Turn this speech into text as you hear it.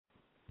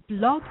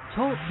Blog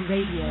Talk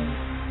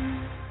Radio.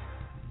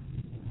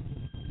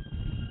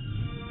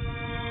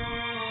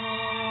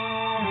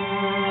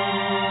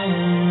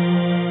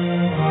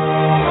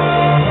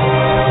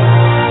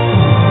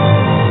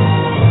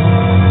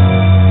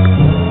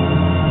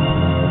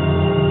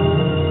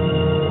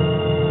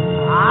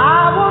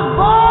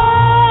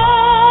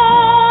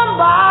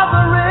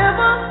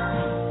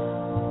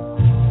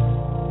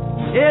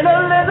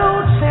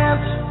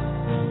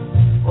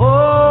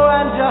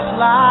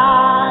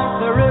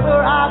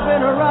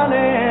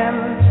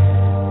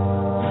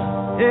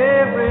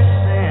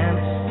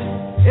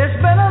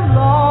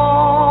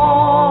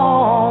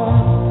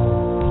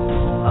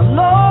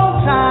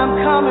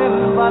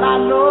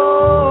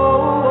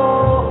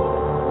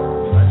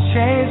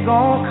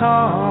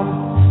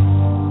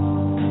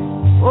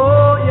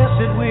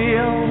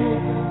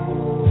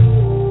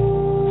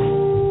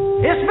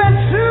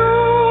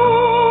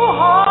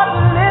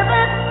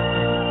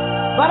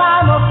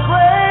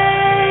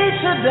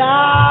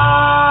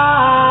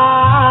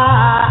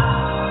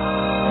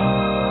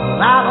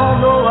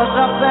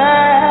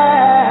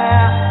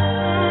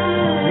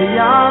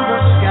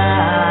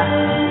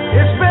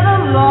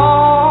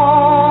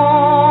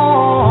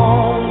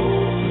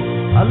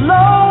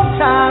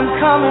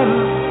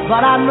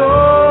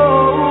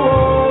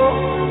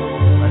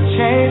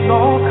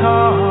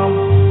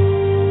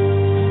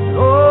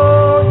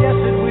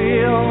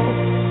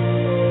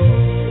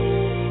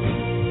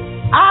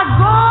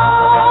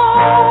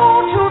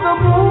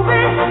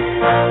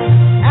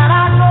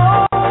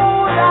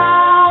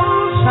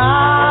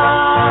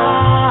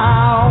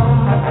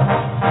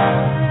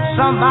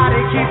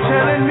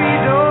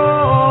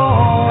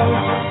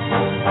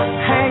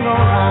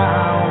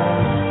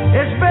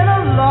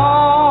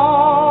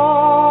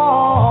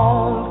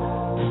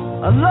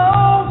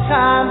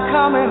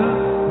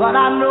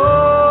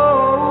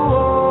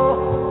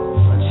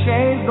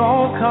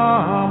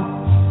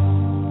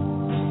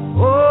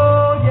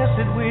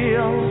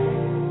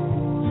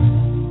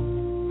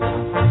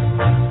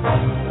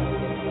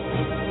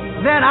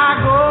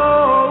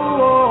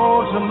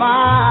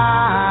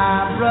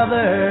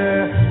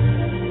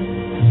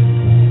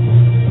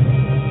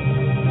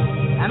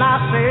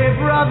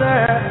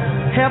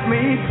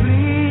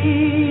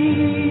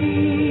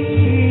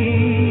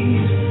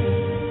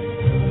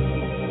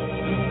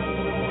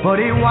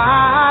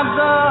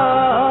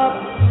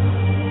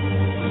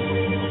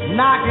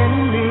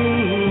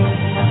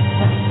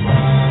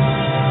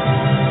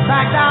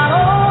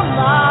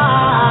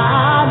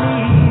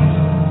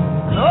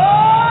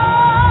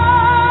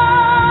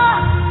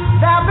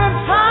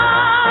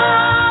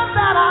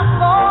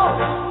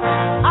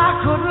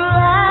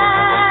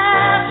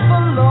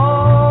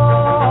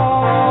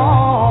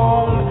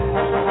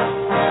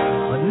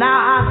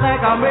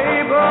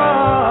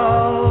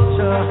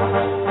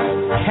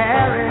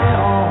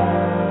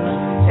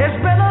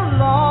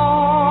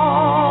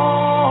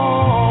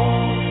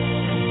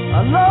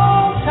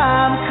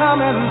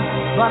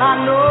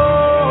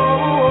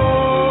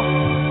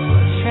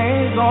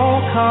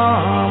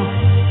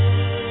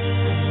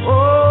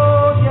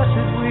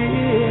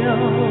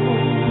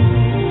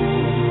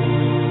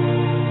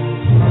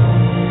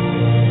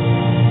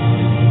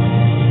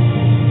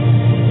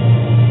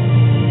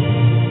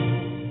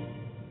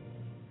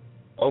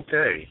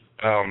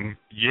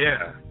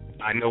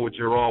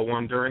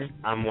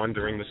 I'm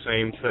wondering the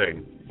same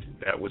thing.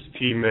 That was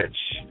T-Mitch.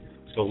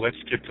 So let's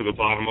get to the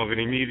bottom of it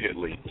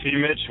immediately.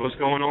 T-Mitch, what's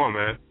going on,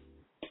 man?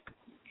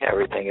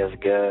 Everything is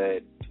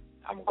good.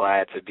 I'm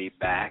glad to be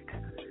back.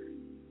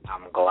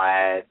 I'm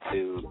glad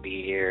to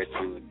be here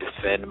to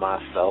defend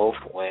myself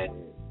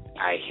when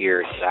I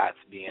hear shots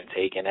being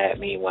taken at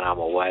me when I'm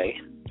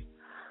away.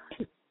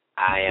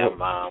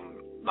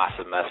 My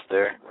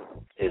semester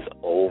is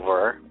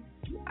over.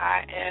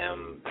 I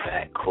am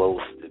that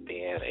close to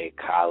being a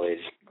college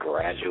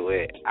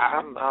graduate.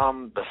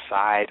 I'm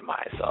beside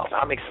myself.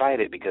 I'm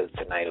excited because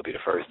tonight will be the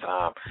first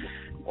time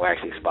we're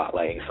actually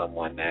spotlighting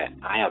someone that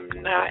I am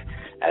not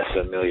as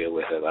familiar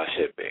with as I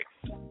should be.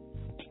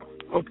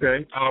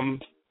 Okay.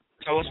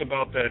 Tell us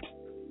about that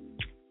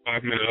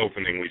 5-minute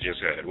opening we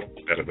just had. What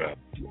was that about?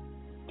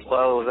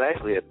 Well, it was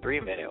actually a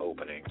 3-minute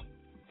opening,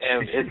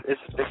 and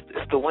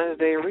it's the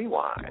Wednesday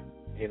rewind.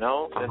 You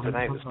know, since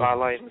tonight we're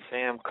spotlighting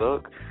Sam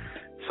Cooke.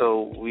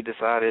 So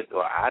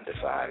I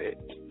decided,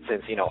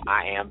 since,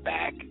 I am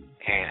back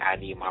and I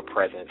need my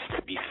presence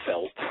to be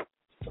felt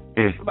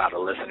by the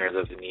listeners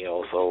of the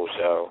Neo Soul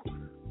Show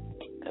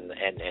and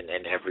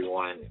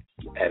everyone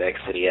at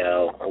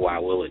XCDL, who I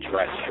will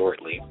address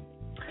shortly.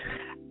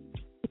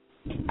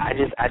 I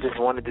just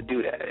wanted to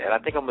do that. And I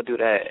think I'm going to do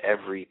that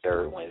every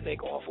third Wednesday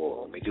going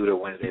forward. When we do the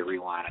Wednesday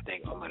Rewind, I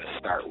think I'm going to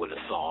start with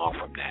a song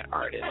from that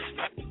artist.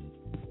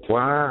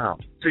 Wow.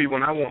 See,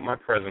 when I want my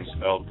presence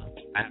felt,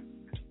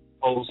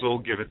 proposal,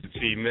 give it to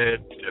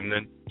T-Mitch, and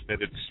then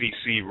send it to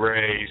CC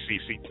Ray,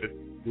 CC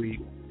Tweet,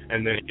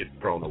 and then it gets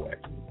thrown away.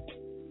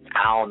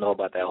 I don't know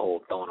about that whole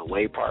thrown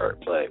away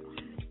part, but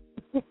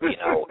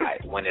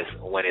when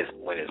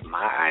it's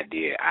my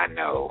idea, I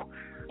know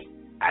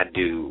I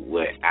do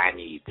what I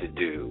need to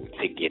do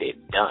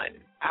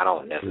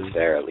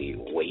necessarily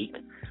wait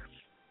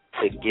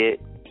to get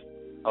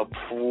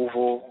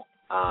approval.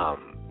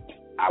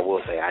 I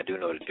will say I do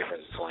know the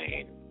difference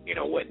between,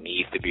 what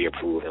needs to be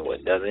approved and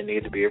what doesn't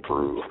need to be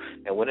approved.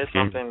 And when it's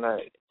something that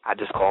I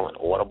just call an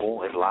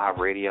audible, it's live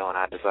radio, and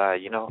I decide,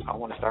 I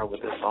want to start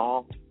with this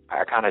song,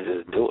 I kind of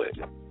just do it.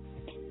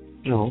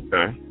 Oh,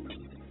 okay.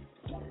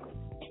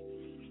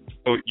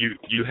 So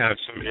you have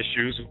some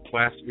issues with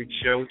last week's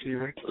show,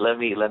 T-Mitch? Let's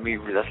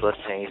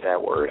change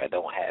that word. I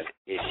don't have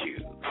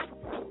issues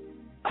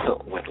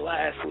with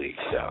last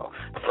week's show.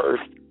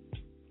 First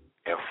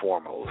and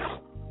foremost,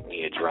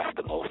 we address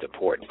the most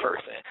important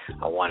person.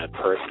 I want to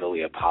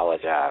personally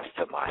apologize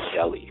to my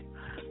Shelly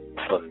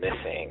for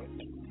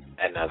missing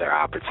another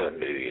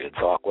opportunity to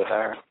talk with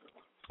her,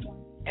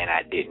 and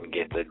I didn't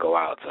get to go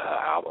out to her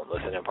album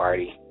listening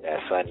party that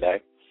Sunday.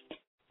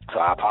 So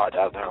I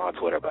apologize to her on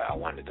Twitter, but I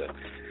wanted to,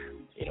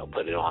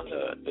 put it on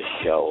the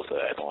show so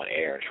that it's on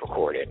air and it's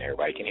recorded and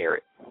everybody can hear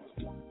it.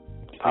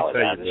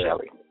 Apologize to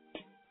Shelly.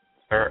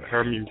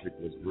 Her music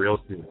was real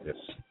serious.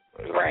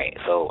 Right,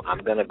 so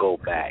I'm going to go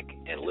back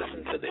and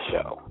listen to the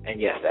show.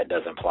 And yes, that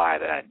does imply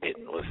that I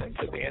didn't listen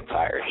to the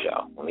entire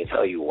show. Let me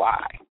tell you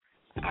why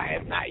I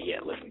have not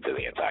yet listened to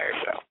the entire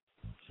show.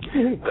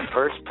 The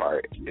first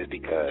part is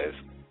because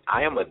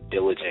I am a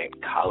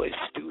diligent college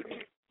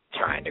student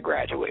trying to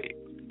graduate,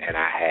 and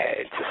I had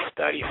to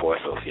study for a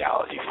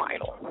sociology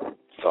final.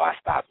 So I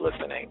stopped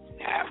listening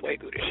halfway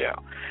through the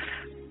show.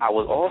 I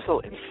was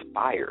also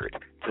inspired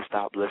to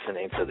stop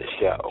listening to the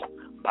show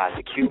by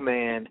the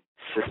Q-Man,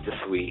 Sister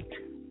Sweet,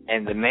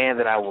 and the man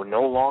that I will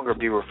no longer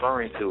be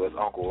referring to as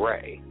Uncle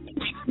Ray,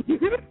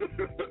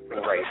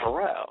 Ray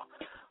Farrell.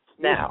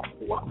 Now,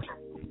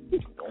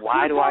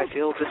 why do I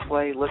feel this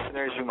way,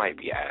 listeners? You might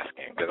be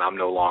asking, because I'm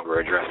no longer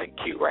addressing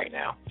Q right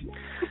now.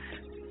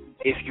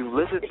 If you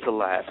listen to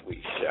last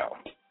week's show,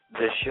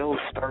 the show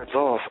starts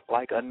off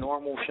like a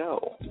normal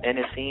show, and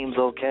it seems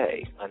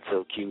okay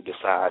until Q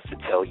decides to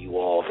tell you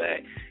all that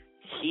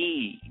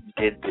he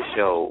did the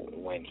show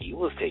when he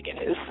was taking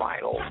his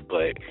finals,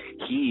 but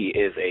he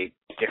is a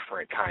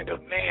different kind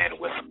of man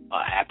with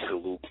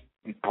absolute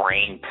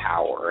brain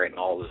power and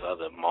all this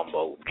other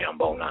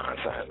mumbo-jumbo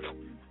nonsense.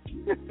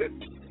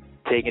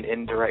 Taking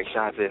indirect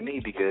shots at me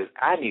because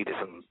I needed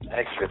some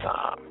extra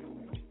time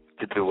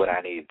to do what I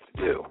needed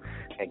to do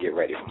and get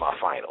ready for my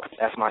finals.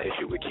 That's my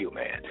issue with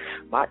Q-Man.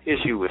 My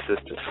issue with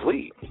Sister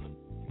Sweet,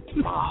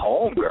 my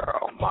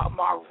homegirl,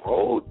 my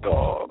road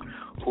dog,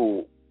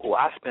 who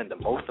I spend the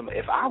most of my...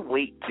 If I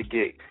wait to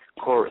get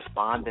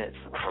correspondence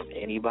from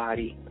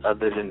anybody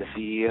other than the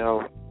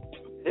CEO,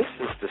 this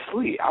is Sister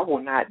Sweet. I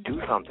will not do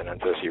something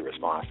until she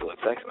responds to a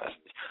text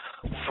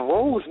message.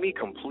 Throws me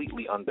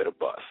completely under the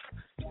bus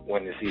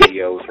when the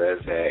CEO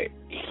says that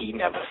he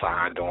never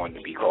signed on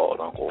to be called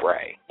Uncle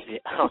Ray.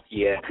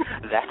 Yeah,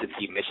 that's a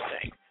T-Mitch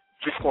thing.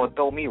 Just going to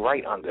throw me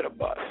right under the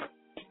bus.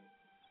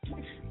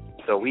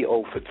 So we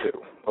 0 for 2.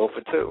 0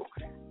 for 2.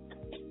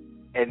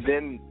 And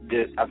then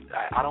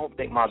I don't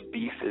think my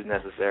beef is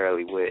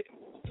necessarily with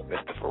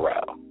Mr.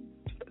 Farrell.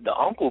 The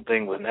uncle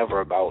thing was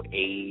never about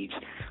age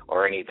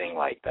or anything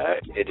like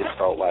that. It just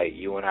felt like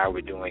you and I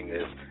were doing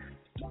this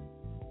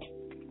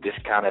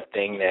kind of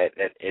thing that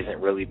isn't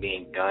really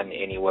being done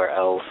anywhere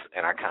else,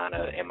 and I kind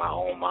of, in my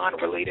own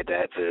mind, related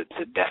that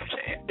to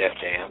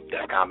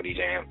Def Comedy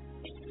Jam.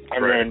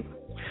 And right.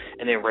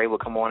 then Ray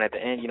would come on at the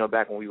end,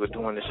 back when we were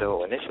doing the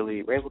show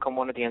initially, Ray would come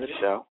on at the end of the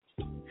show.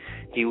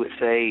 He would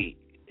say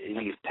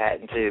he's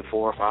patented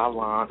 4 or 5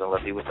 lines,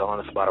 unless he was telling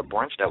us about a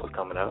brunch that was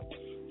coming up.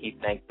 He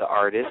thanked the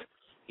artist.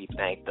 He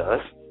thanked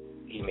us.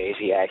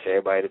 He asked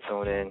everybody to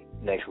tune in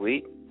next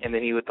week, and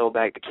then he would throw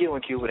back the Q,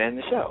 and Q would end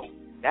the show.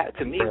 That,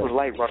 to me, was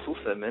like Russell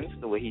Simmons,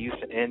 the way he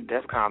used to end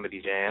Def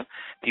Comedy Jam.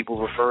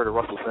 People refer to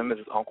Russell Simmons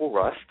as Uncle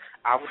Russ.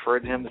 I referred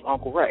to him as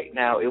Uncle Ray.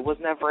 Now, it was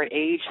never an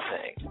age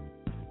thing.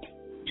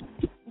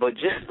 But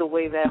just the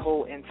way that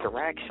whole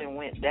interaction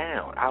went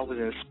down, I was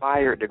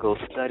inspired to go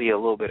study a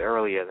little bit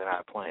earlier than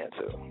I planned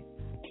to.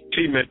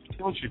 T-Mitch,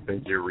 don't you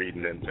think you're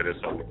reading into this?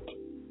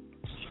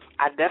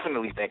 I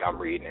definitely think I'm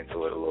reading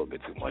into it a little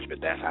bit too much,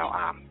 but that's how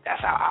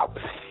I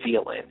was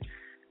feeling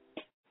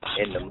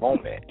in the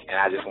moment, and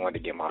I just wanted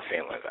to get my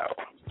feelings out.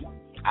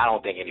 I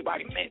don't think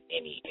anybody meant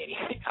anything.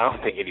 I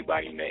don't think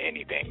anybody meant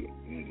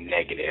anything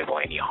negative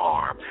or any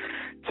harm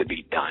to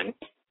be done.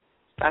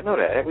 I know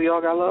that. We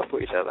all got love for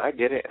each other. I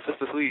get it.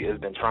 Sister Sweet has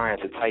been trying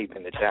to type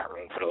in the chat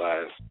room for the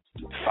last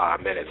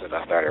 5 minutes since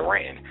I started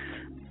ranting.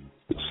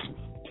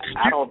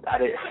 I don't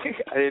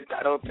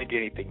think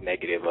anything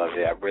negative of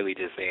it. I'm really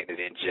just saying it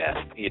in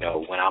jest.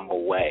 When I'm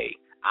away,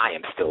 I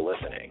am still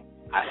listening.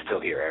 I still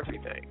hear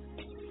everything.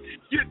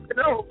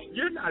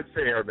 You're not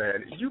fair,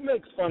 man. You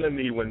make fun of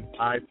me when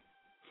I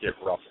get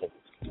ruffled.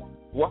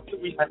 Why do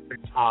we have to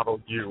coddle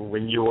you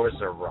when yours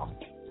are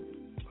ruffled?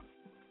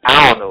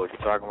 I don't know what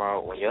you're talking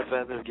about. When your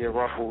feathers get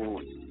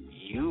ruffled,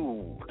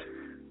 you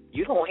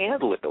don't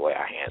handle it the way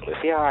I handle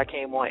it. See how I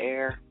came on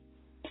air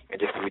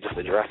and we just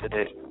addressed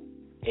it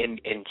in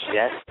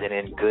jest and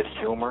in good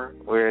humor.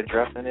 We're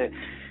addressing it.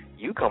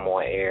 You come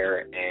on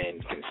air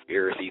and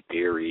conspiracy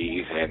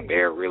theories when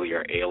there really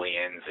are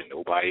aliens and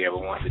nobody ever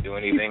wants to do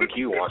anything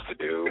Q wants to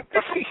do.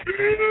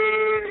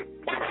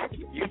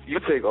 you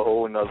take a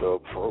whole nother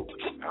approach.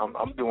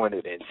 I'm doing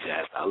it in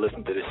jest. I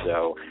listened to the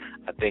show.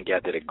 I think y'all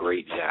did a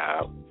great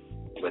job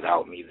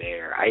without me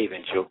there. I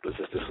even joked with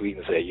Sister Sweet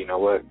and said, you know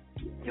what?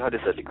 Y'all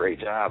did such a great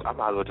job. I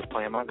might as well just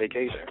plan my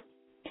vacation.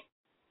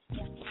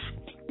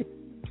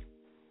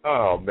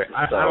 Oh, man,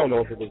 I don't know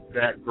if it was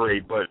that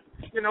great, but,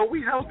 you know,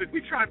 we held it.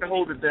 We tried to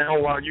hold it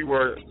down while you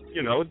were,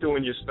 you know,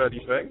 doing your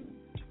study thing.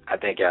 I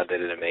think y'all did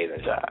an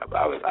amazing job.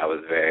 I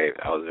was very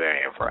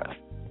impressed.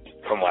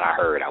 From what I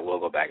heard, I will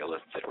go back and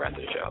listen to the rest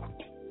of the show.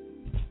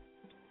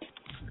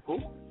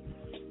 Cool.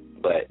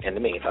 But in the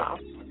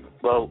meantime,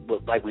 well,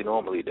 like we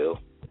normally do,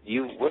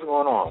 what's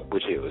going on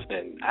with you?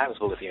 I haven't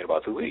spoken to you in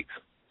about 2 weeks.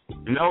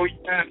 No, you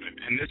haven't.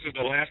 And this is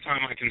the last time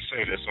I can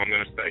say this, so I'm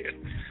going to say it.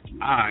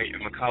 I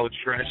am a college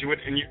graduate,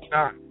 and you're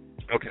not.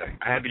 Okay,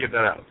 I had to get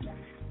that out.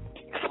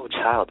 You're so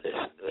childish.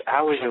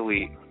 How was your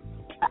week?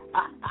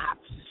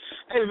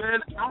 Hey,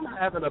 man, I'm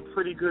having a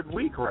pretty good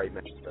week right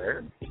now,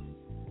 man.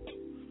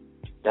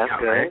 That's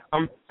good. Right?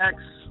 I'm ex.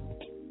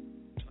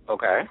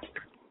 Okay.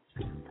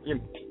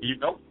 You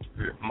know,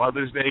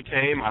 Mother's Day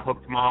came. I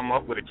hooked Mom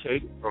up with a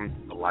cake from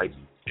the Life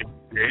Cake.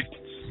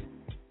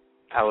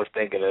 I was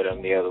thinking of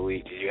them the other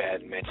week. You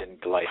had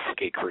mentioned Delight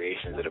Cake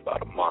Creations in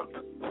about a month.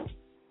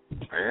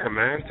 Yeah,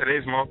 man.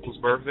 Today's my uncle's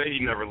birthday.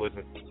 He never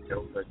listens to the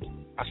show, but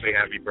I say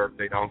happy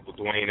birthday to Uncle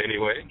Dwayne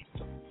anyway.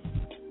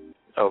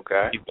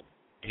 Okay.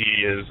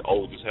 He is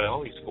old as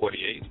hell. He's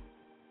 48.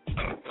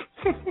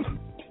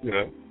 You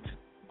know,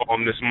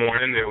 this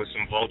morning there was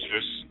some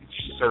vultures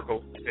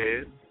circled his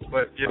head,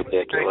 but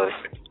ridiculous.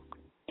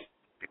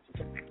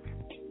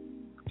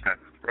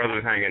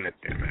 Brother's hanging in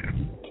there,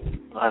 man.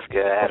 That's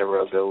good. I had a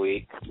real good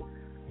week.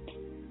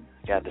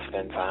 Got to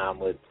spend time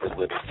with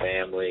the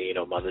family. You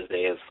know, Mother's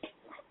Day is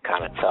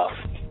kind of tough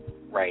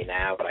right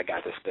now, but I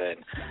got to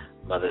spend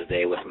Mother's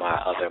Day with my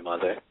other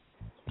mother.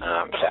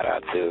 Shout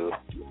out to,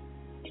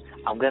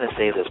 I'm going to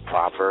say this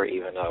proper,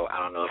 even though I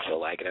don't know if she'll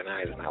like it or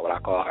not. It's not what I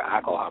call her.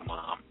 I call her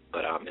mom,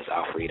 but Miss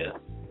Alfreda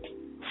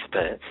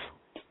Spence,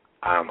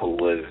 who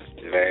was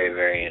very,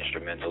 very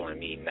instrumental in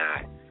me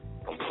not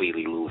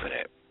completely losing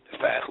it this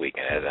past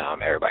weekend. As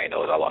everybody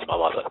knows, I lost my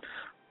mother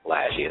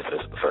last year for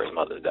the first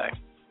Mother's Day.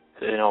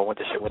 So, you know, went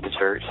to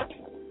church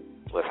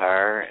with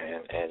her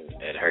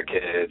and her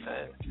kids,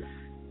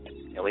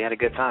 and we had a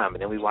good time.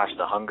 And then we watched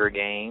the Hunger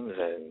Games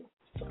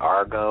and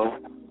Argo.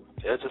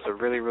 It was just a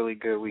really, really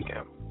good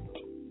weekend.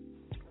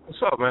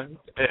 What's up, man?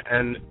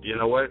 And you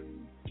know what?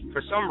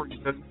 For some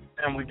reason,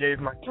 family gave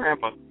my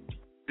grandma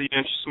the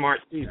 3-inch smart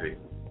TV.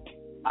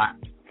 I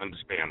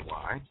understand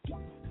why,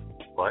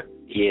 but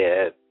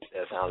yeah,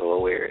 that sounds a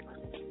little weird.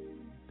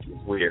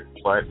 It's weird,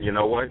 but you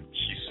know what?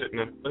 She's sitting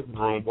in the living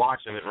room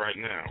watching it right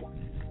now,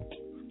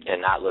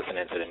 and not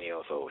listening to the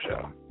Neo Soul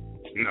show.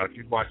 No,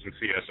 she's watching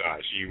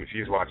CSI.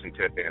 She's watching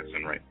Ted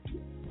Danson right now.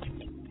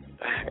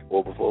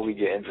 Well, before we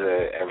get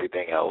into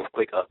everything else,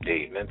 quick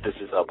update. Memphis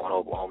is up on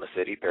Oklahoma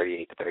City,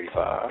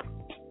 38-35,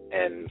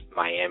 and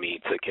Miami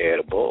took care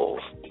of the Bulls.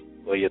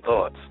 What are your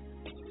thoughts?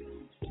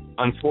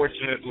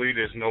 Unfortunately,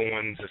 there's no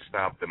one to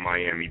stop the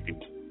Miami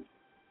Heat.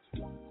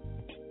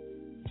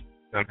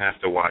 Don't have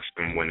to watch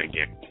them win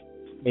again.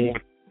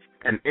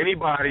 And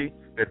anybody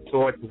that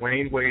saw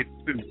Dwayne Wade's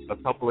suit a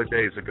couple of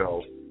days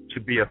ago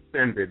should be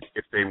offended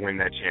if they win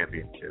that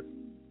championship.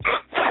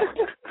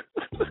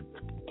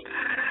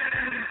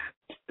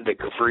 The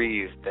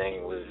Capris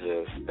thing was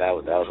just that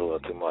was a little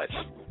too much.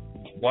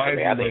 Why?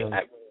 I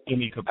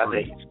think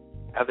Capris?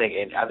 I think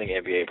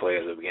NBA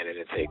players are beginning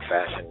to take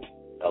fashion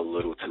a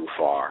little too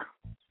far.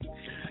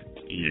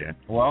 Yeah.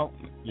 Well,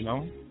 you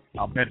know,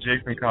 I'll bet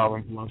Jason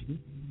Collins loves it.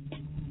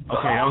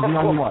 Okay, that was the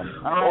only one.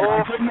 All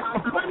right, I couldn't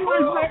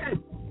resist it.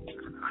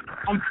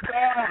 I'm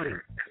sorry.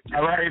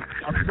 All right,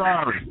 I'm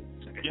sorry.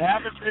 You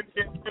haven't been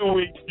here 2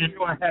 weeks. You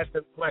knew I had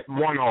to let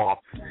one off.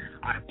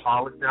 I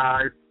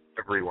apologize,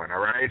 everyone.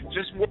 All right,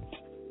 just one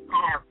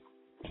car.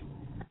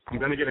 I'm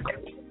gonna get a car.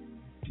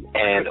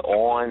 And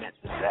on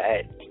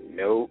that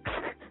note,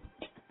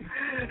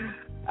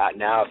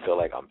 now I feel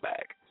like I'm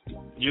back.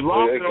 You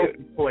lost it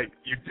open plate.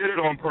 You did it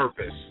on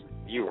purpose.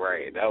 You're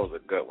right. That was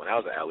a good one. That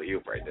was an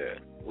alley-oop right there.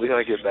 We're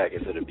going to get back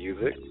into the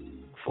music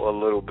for a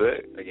little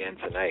bit. Again,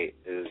 tonight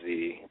is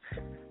the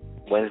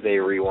Wednesday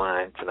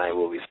Rewind. Tonight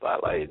we'll be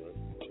spotlighting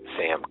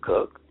Sam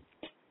Cooke.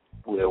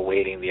 We're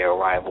awaiting the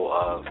arrival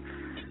of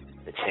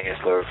the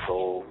Chancellor of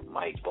Soul,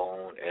 Mike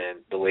Boone. And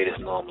the way this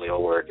normally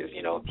will work is,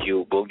 you know,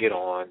 Q will get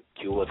on.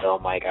 Q will tell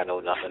Mike, I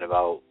know nothing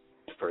about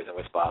the person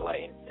we're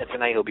spotlighting. And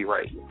tonight he'll be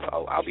right.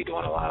 So I'll be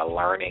doing a lot of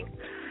learning,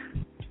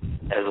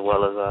 as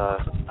well as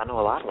I know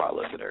a lot of our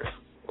listeners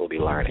will be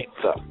learning.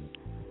 So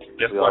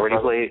we already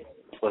played.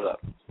 What's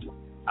up?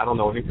 I don't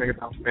know anything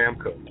about Sam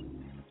Cooke.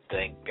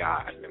 Thank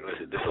God.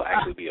 This will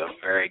actually be a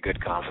very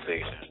good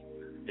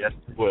conversation. Yes,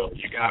 it will.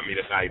 You got me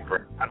tonight,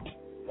 Fred.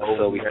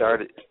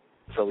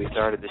 So we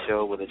started the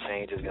show with A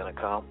Change Is Gonna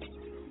Come.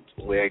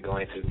 We're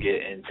going to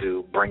get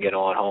into Bring It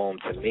On Home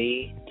to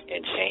Me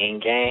and Chain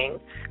Gang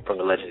from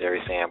the legendary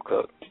Sam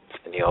Cooke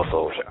and the Old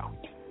Soul Show.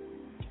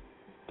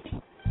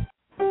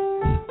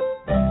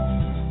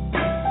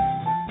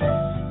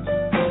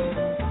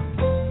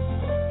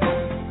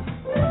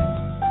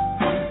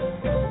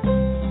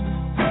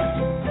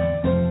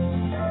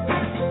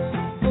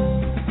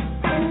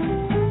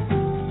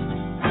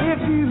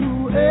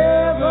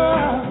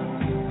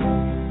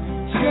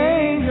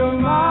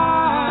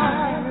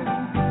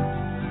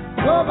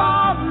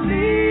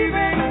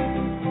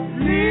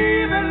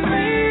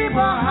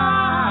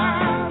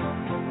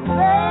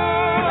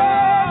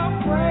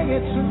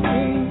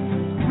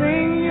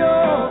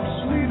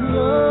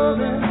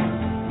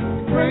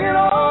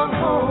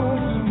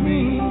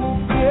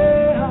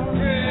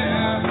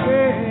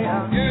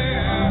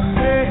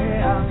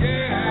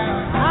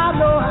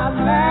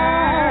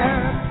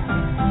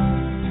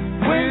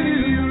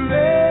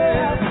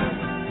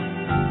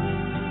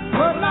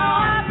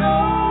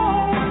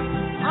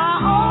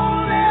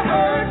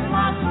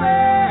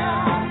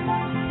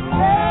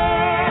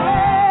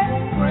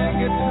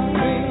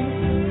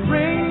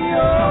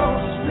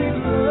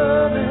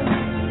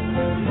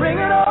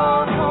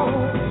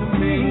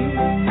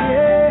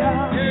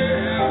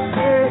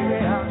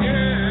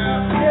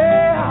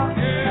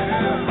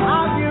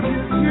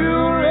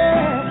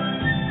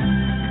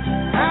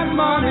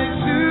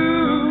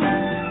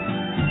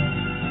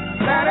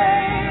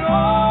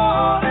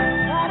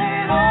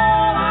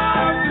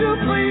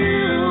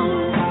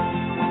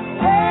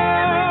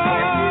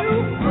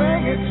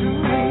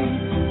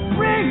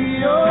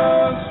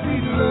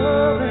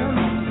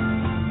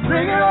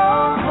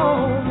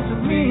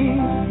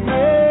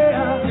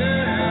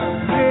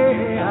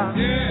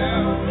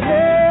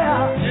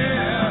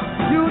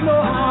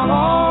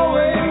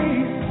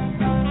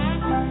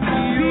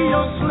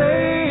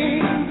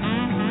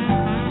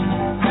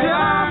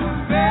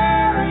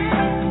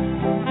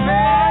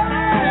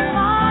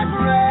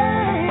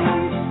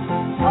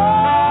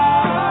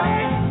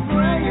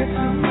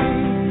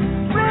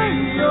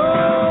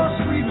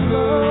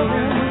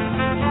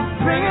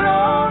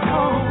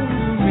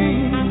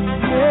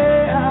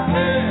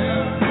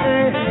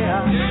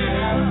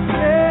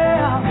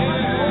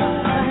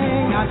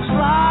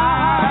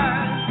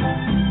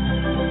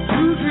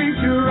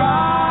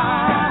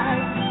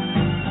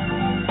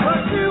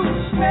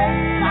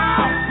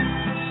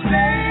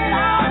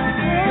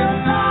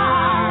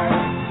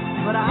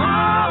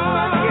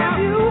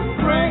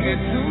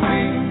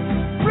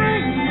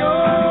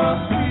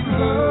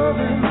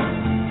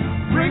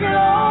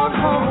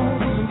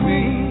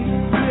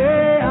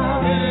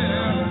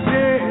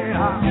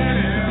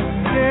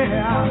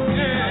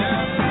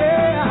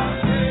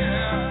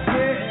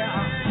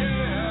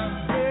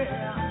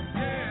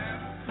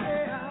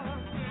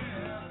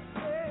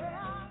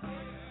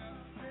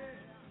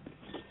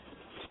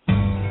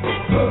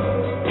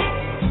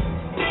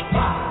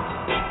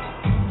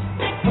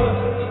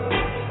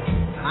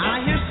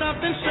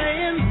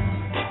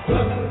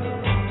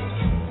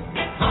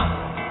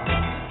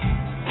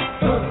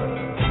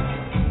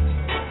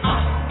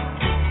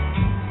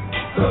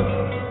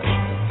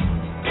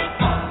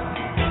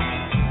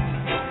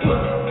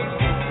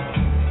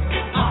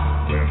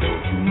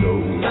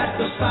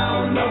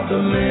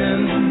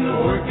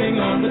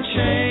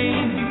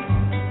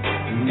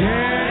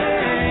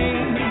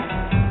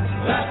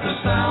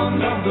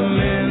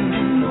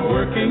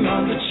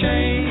 On the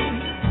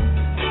chain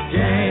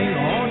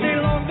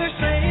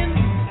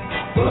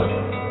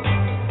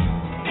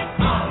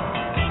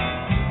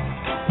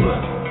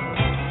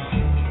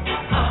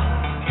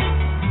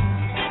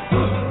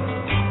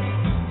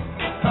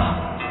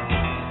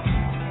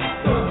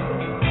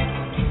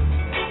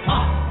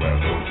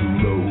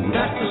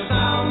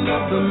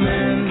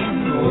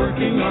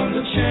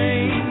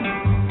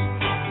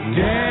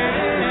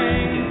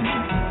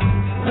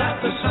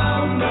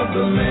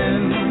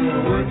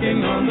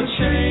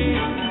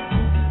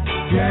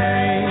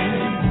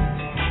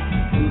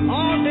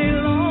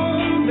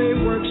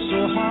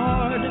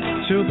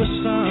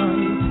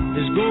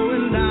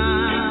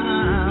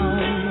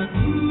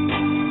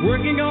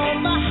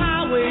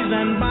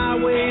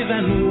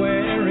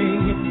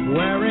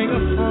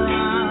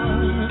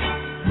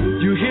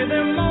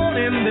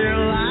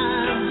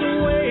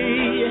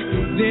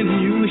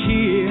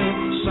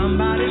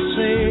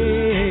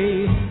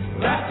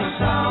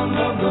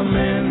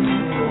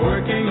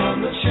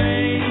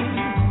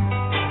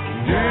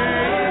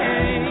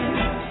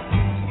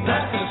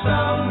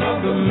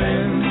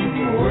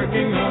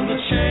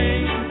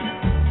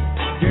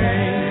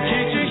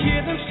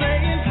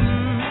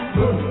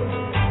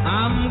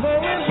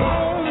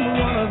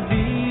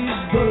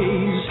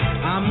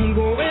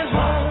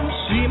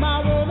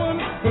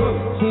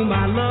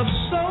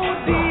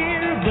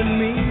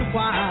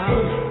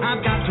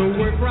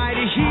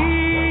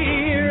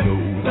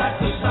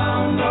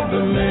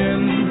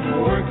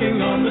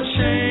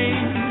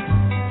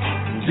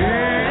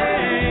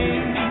gang.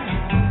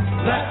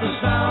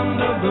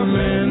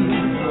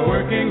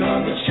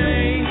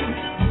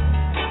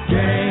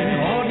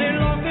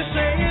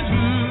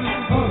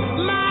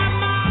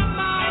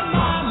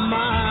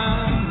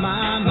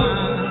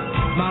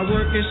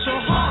 working so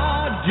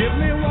hard, give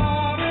me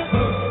water.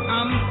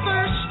 I'm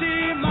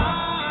thirsty,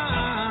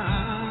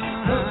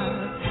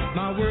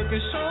 my work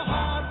is so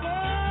hard.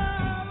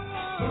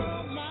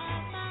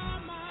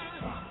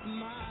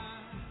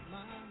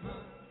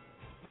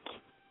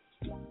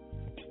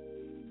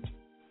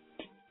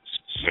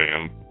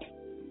 Sam.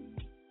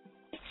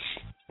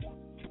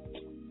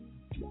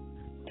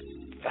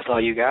 That's all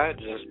you got?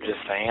 Just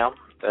Sam?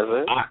 That's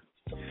it?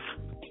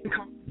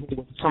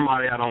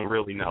 Somebody I don't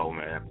really know,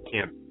 man.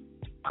 Yeah,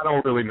 I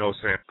don't really know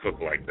Sam Cooke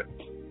like that.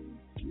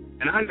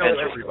 And I know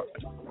everybody.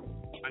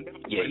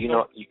 Yeah,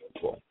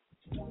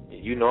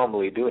 you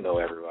normally do know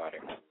everybody.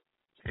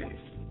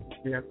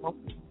 Yeah.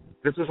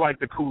 This is like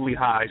the Cooley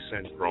High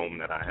syndrome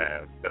that I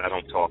have that I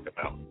don't talk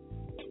about.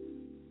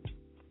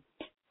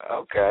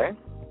 Okay.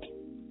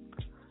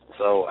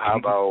 So how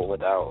about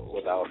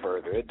without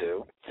further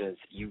ado, since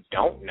you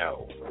don't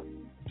know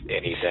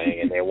anything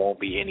and there won't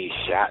be any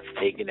shots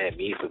taken at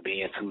me for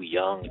being too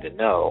young to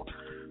know,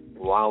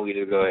 why don't we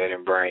just go ahead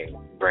and bring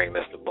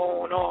Mr.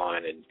 Boone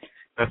on and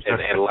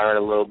learn a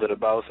little bit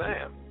about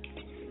Sam?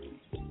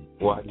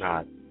 Why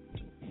not?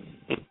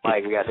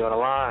 Mike, we got you on the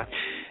line?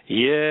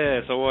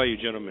 Yes, how are you,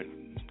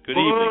 gentlemen? Good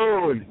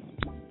Boone. evening.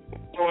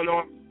 What's going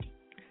on?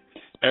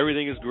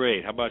 Everything is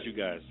great. How about you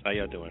guys? How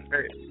y'all doing?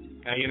 Hey,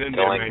 hanging in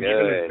there, man. Good.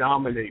 You're gonna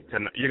dominate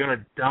tonight. You're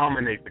gonna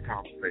dominate the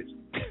conversation.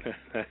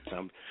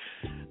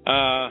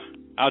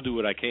 I'll do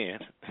what I can.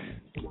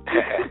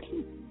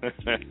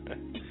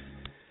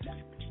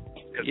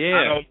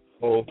 Yeah.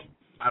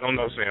 I don't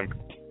know Sam.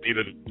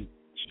 Either.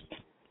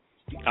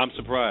 I'm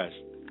surprised.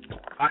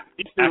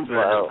 I'm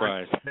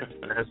surprised.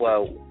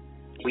 Well,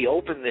 we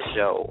opened the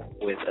show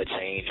with a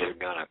change is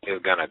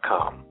gonna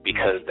come,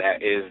 because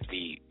that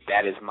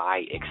is my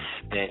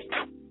extent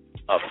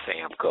of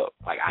Sam Cooke.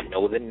 Like, I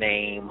know the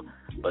name,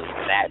 but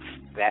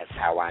that's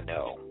how I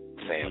know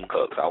Sam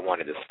Cooke. So I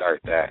wanted to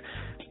start that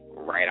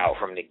right out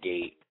from the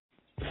gate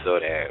so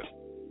that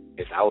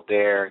it's out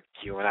there.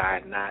 Q and I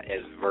are not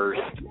as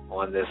versed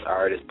on this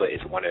artist, but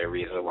it's one of the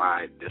reasons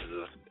why this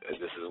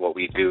is what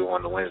we do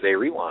on the Wednesday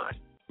Rewind.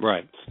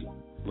 Right,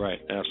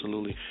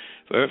 absolutely.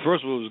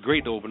 First of all, it was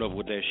great to open up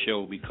with that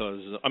show with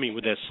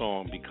that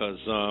song, because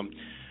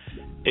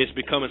it's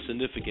becoming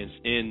significance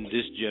in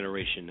this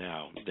generation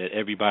now, that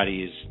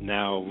everybody is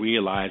now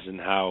realizing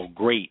how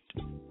great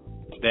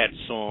that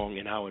song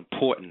and how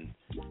important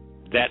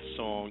that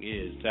song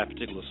is, that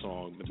particular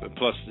song.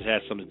 Plus, it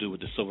has something to do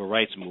with the civil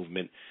rights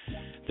movement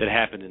that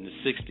happened in the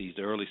 60s,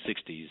 the early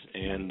 60s.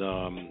 And,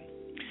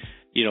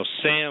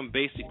 Sam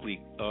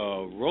basically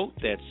wrote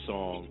that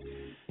song.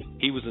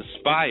 He was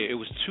inspired. It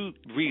was two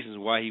reasons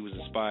why he was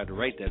inspired to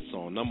write that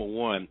song. Number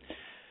one,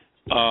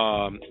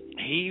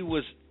 he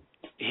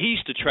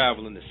used to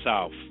travel in the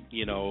South,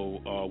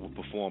 with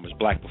performers,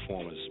 black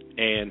performers.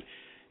 And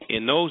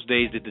in those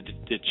days,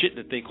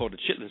 the thing called the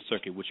Chitlin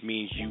Circuit, which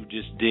means you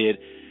just did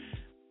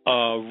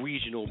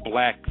regional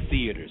black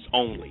theaters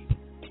only.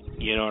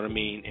 You know what I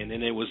mean? And then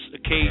there was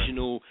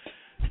occasional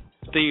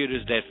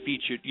theaters that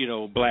featured,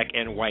 black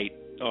and white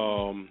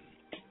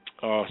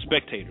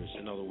spectators,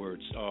 in other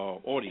words,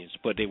 audience,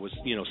 but they was,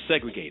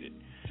 segregated.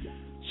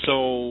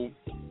 So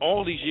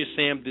all these years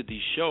Sam did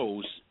these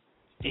shows,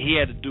 he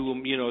had to do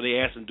them, they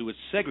asked him to do it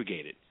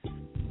segregated.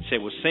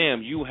 Said, well,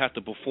 Sam, you have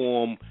to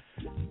perform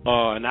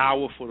an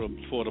hour for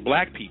the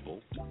black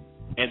people,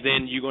 and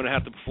then you're going to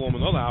have to perform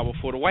another hour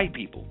for the white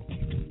people.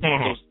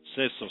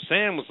 So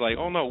Sam was like,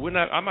 oh, no,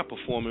 I'm not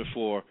performing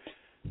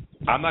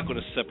I'm not going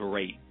to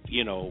separate,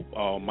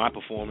 my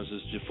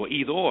performances for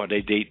either or.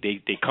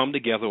 They come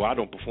together, or I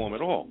don't perform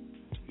at all,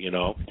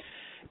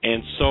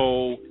 And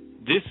so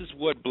this is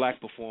what black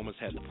performers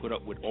had to put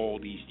up with all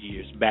these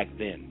years back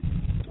then.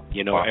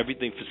 Wow.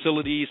 Everything,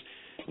 facilities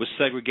was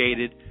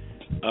segregated.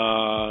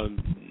 A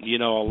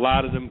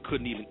lot of them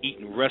couldn't even eat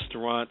in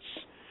restaurants.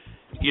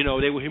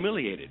 They were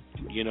humiliated.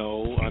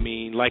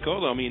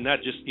 Not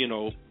just,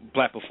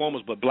 black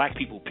performers, but black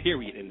people,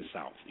 period, in the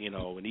South,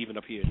 and even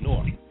up here in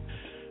North.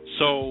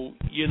 So,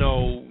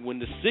 when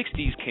the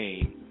 60s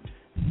came,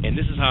 and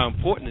this is how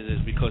important it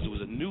is, because it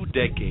was a new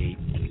decade,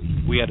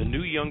 we had a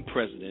new young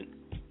president,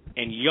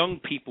 and young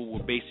people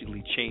were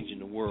basically changing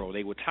the world.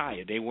 They were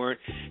tired. They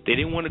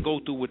didn't want to go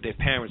through what their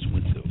parents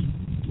went through.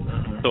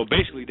 So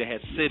basically they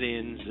had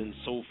sit-ins and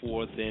so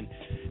forth, and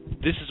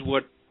this is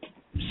what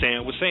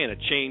Sam was saying, a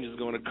change is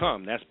going to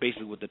come. That's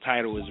basically what the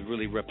title is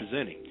really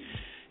representing.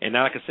 And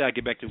now, like I said, I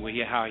get back to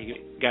how he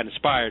got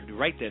inspired to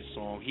write that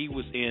song. He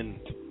was in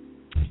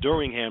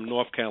Durham,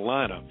 North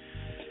Carolina,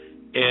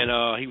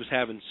 and he was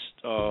having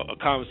a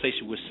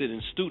conversation with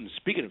sitting students,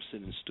 speaking of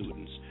sitting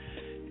students,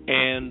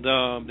 and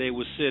they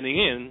were sitting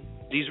in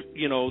these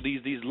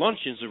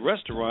luncheons at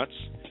restaurants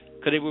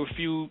because they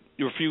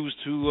refused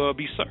to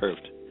be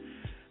served.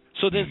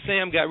 So then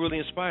Sam got really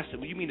inspired. Said,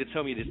 well, you mean to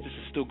tell me that this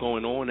is still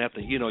going on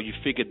after, you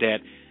figured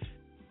that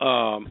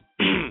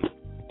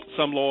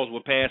some laws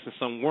were passed and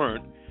some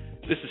weren't.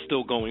 This is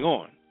still going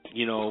on,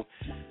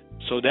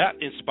 So that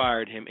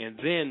inspired him. And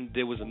then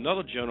there was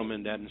another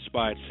gentleman that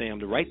inspired Sam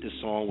to write this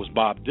song, was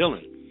Bob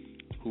Dylan,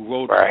 who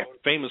wrote right.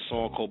 a famous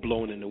song called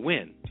 "Blowing in the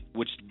Wind,"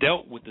 which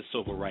dealt with the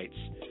civil rights,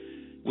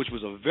 which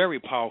was a very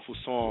powerful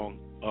song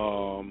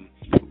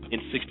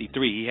in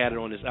 '63. He had it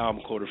on his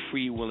album called the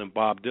Free Will and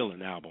Bob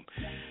Dylan album.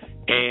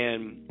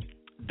 And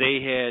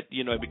they had,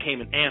 it became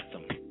an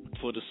anthem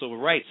for the civil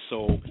rights.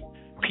 So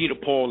Peter,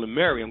 Paul, and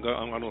Mary, I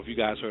don't know if you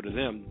guys heard of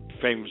them,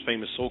 famous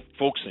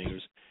folk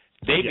singers,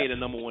 they made a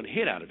 #1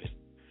 hit out of it.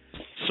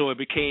 So it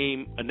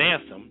became an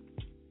anthem,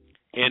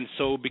 and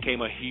so it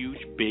became a huge,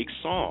 big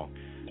song.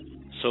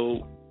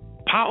 So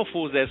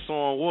powerful as that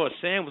song was,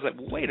 Sam was like,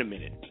 well, wait a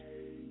minute.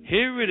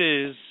 Here it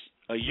is,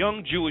 a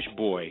young Jewish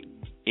boy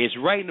is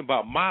writing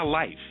about my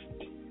life,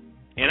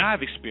 and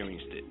I've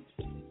experienced it.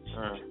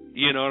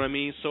 You know what I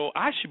mean? So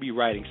I should be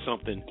writing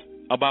something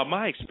about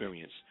my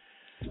experience.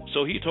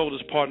 So he told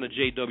his partner,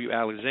 J.W.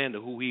 Alexander,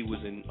 who he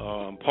was in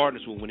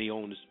partners with when he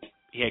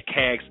had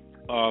CAG's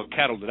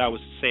catalog. That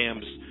was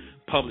Sam's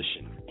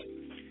publishing.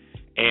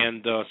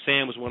 And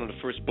Sam was one of the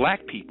first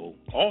black people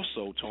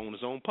also to own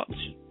his own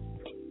publishing.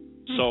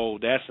 So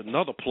that's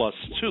another plus,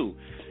 too.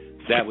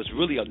 That was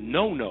really a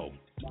no-no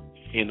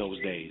in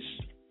those days.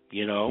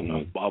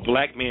 A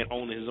black man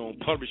owning his own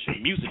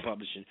publishing, music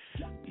publishing,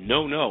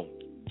 no.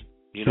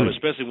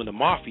 Especially when the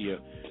mafia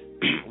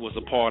was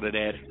a part of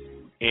that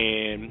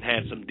and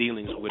had some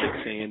dealings with it,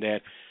 saying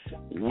that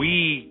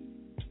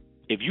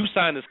if you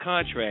sign this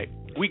contract,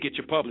 we get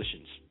your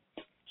publishings.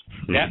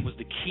 That was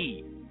the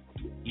key,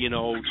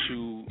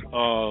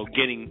 to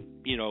getting,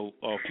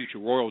 future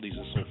royalties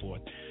and so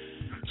forth.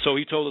 So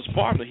he told his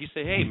partner, he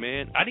said, hey,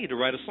 man, I need to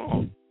write a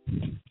song.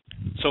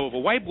 So if a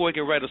white boy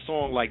can write a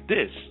song like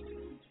this,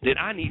 then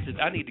I need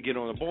to get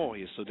on the ball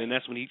here. So then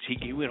that's when he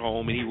went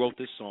home and he wrote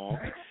this song,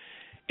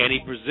 and he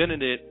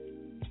presented it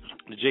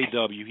to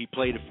J.W. He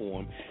played it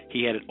for him.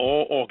 He had it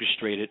all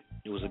orchestrated.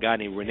 It was a guy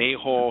named Renee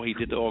Hall. He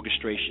did the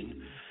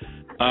orchestration.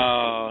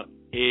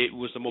 It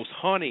was the most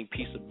haunting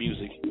piece of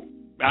music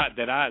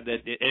that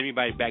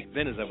anybody back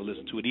then has ever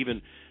listened to. It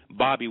even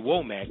Bobby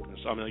Womack.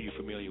 I know you're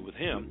familiar with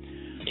him.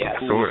 Yeah,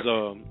 who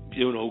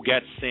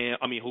got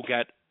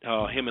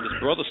him and his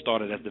brother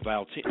started at the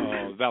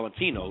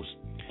Valentinos.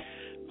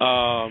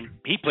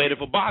 He played it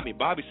for Bobby.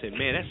 Bobby said,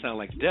 "Man, that sounds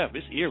like death.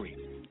 It's eerie."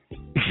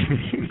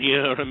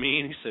 You know what I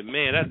mean? He said,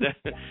 "Man,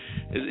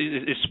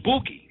 it's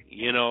spooky."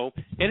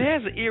 It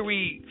has an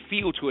eerie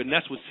feel to it, and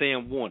that's what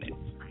Sam wanted.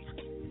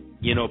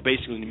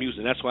 Basically in the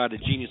music. That's why the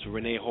genius of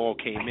Renee Hall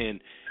came in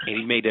and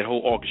he made that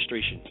whole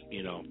orchestration.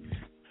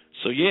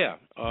 So yeah,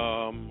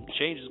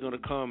 change is going to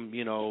come.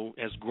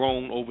 Has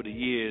grown over the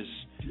years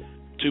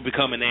to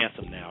become an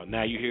anthem now.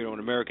 Now you hear it on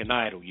American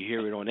Idol, you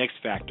hear it on X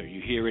Factor,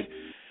 you hear it.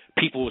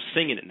 People are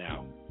singing it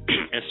now,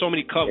 and so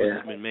many covers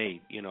have been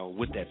made,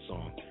 with that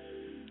song.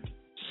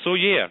 So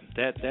yeah,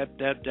 that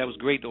was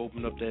great to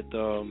open up that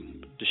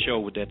the show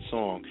with that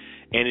song,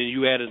 and then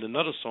you added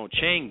another song,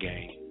 Chain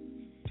Gang.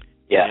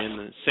 Yeah.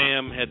 And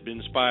Sam had been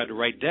inspired to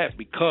write that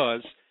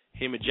because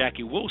him and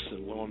Jackie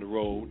Wilson were on the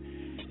road,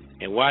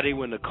 and while they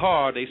were in the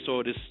car, they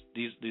saw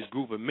this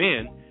group of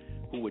men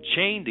who were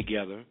chained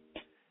together,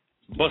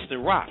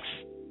 busting rocks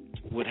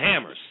with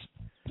hammers.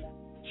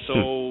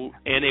 So,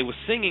 and they were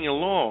singing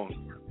along,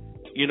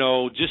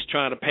 just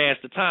trying to pass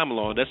the time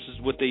along. That's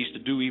just what they used to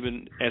do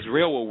even as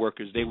railroad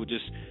workers. They would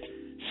just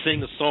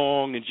sing a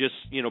song and just,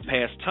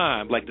 pass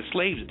time like the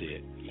slaves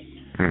did.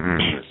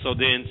 So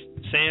then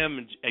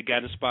Sam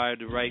got inspired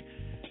to write,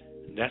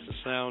 that's the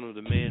sound of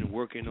the man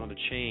working on the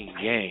chain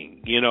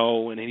gang,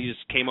 and then he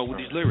just came up with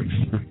these lyrics.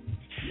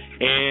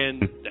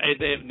 And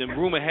the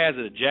rumor has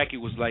it that Jackie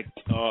was like,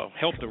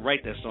 helped him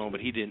write that song,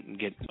 but he didn't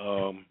get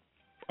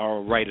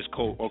our writer's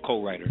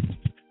co-writer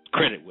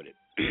credit with it.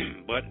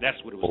 But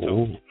that's what it was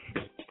told.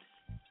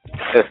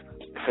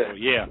 So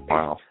yeah.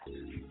 Wow.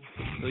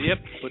 So yep,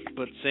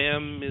 but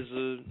Sam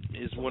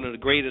is one of the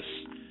greatest,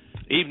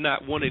 if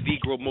not one of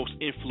the most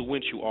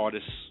influential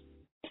artists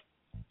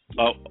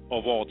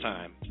of all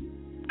time,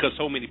 because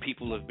so many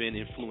people have been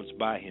influenced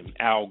by him.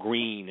 Al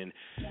Green and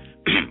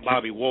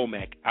Bobby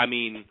Womack. I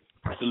mean,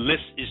 the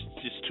list is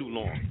just too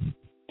long.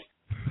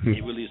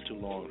 It really is too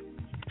long.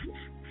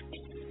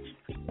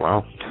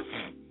 Wow.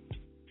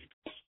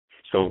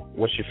 So,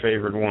 what's your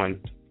favorite one?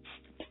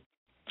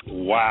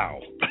 Wow.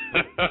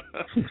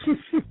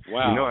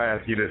 Wow. I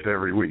ask you this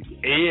every week.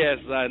 Yes,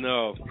 I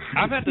know.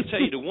 I've had to tell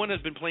you, the one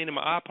that's been playing in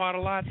my iPod a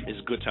lot is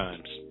Good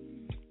Times.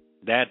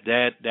 That's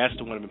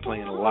the one I've been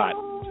playing a lot.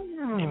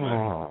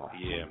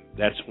 Yeah,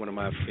 that's one of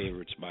my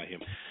favorites by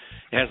him.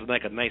 It has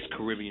like a nice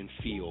Caribbean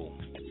feel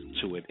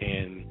to it,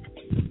 and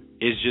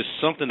it's just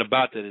something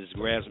about that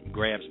that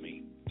grabs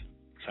me.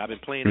 So I've been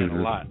playing it a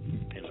lot.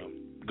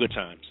 Good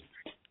Times.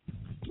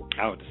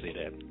 I would say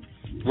that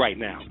right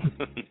now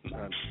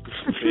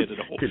compared to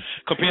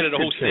the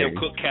whole Sam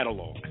Cooke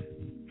catalog.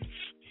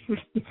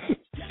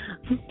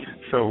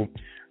 So,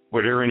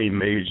 were there any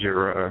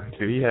major?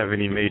 Did he have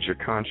any major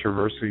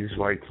controversies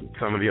like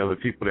some of the other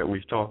people that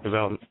we've talked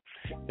about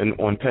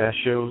on past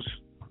shows?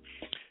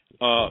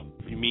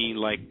 You mean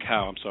like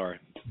how? I'm sorry.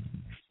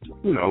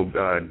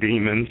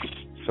 Demons,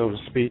 so to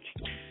speak.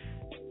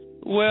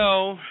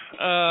 Well,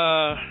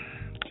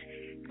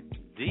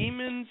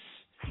 demons.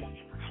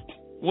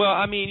 Well,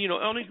 I mean, you know,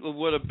 only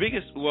the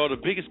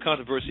biggest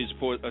controversy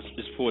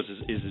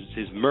is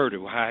his murder,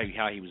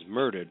 how he was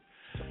murdered.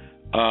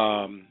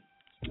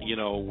 You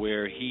know,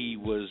 where he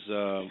was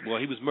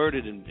he was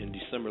murdered in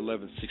December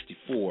 11th,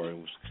 1964. It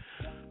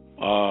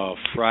was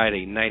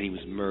Friday night. He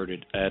was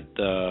murdered at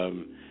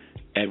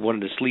one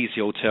of the sleazy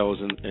hotels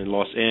in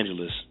Los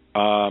Angeles.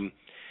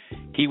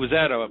 He was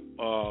at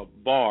a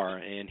bar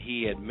and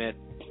he had met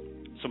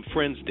some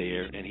friends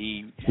there, and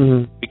he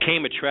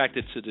became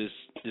attracted to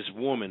this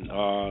woman,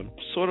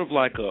 sort of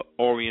like a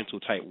Oriental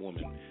type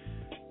woman.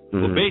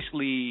 But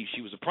basically,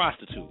 she was a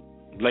prostitute.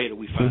 Later,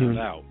 we found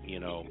out, you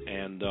know,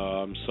 and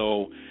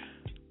so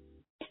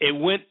it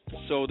went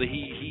so that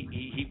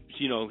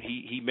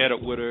he met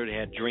up with her. They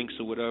had drinks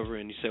or whatever,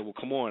 and he said, "Well,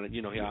 come on,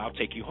 you know, I'll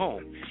take you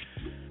home."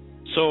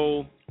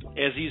 So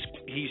as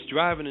he's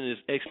driving in his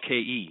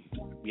XKE,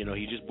 you know,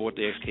 he just bought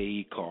the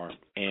XKE car,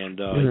 and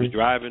he was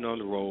driving on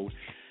the road.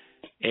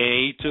 And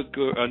he took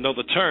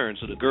another turn.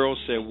 So the girl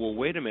said, "Well,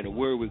 wait a minute,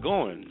 where are we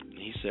going?" And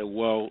he said,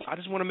 "Well, I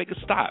just want to make a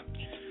stop."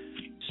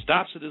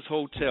 Stops at this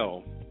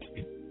hotel,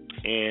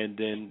 and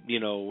then, you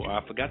know,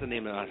 I forgot the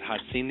name of it,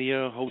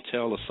 Hacienda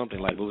Hotel or something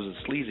like that. It was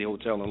a sleazy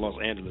hotel in Los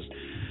Angeles.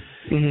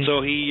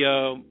 So he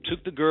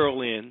took the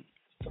girl in,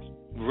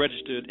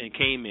 registered, and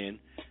came in.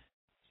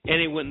 And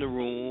he went in the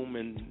room,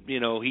 and, you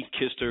know, he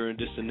kissed her and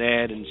this and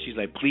that. And she's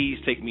like, "Please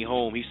take me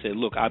home." He said,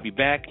 "Look, I'll be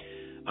back.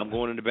 I'm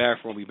going in the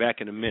bathroom. I'll be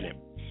back in a minute."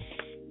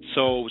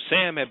 So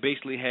Sam had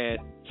basically had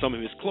some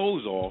of his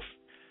clothes off.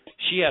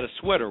 She had a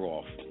sweater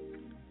off.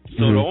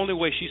 So the only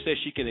way she said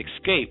she can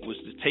escape was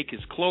to take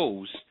his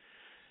clothes,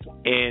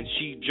 and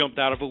she jumped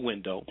out of a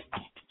window,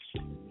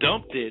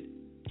 dumped it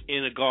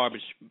in a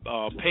garbage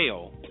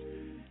pail,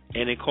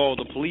 and then called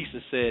the police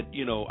and said,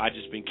 you know, "I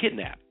just been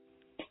kidnapped."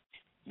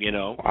 You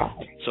know? Wow.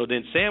 So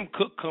then Sam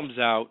Cooke comes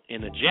out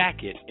in a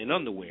jacket and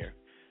underwear,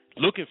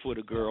 looking for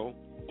the girl,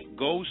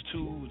 goes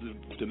to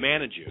the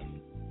manager,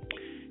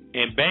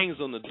 and bangs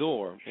on the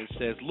door and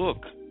says,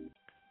 "Look,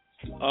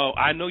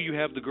 I know you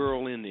have the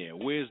girl in there.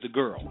 Where's the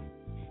girl?"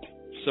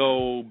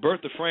 So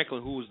Bertha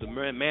Franklin, who was the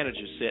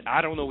manager, said,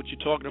 "I don't know what you're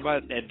talking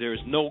about, and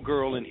there's no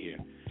girl in here."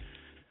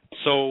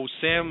 So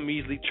Sam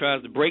immediately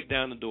tries to break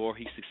down the door.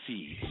 He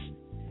succeeds.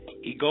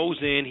 He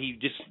goes in. He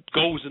just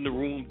goes in the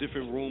room,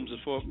 different rooms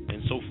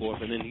and so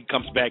forth, and then he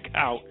comes back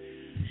out.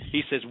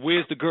 He says,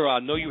 "Where's the girl? I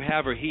know you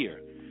have her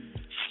here."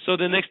 So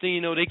the next thing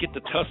you know, they get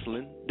to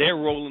tussling. They're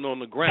rolling on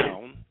the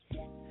ground.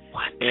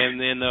 And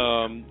then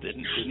the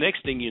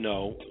next thing you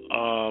know,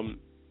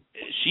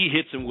 she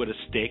hits him with a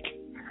stick,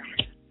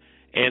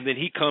 and then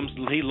he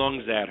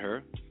lunges at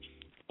her.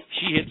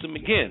 She hits him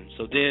again.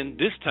 So then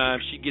this time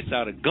she gets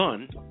out a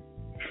gun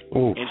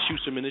and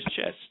shoots him in his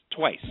chest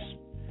twice.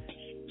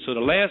 So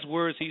the last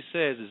words he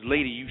says is,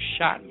 "Lady, you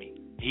shot me."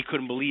 He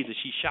couldn't believe that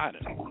she shot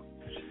him.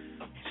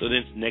 So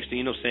then next thing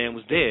you know, Sam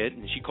was dead,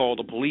 and she called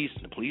the police,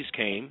 and the police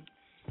came.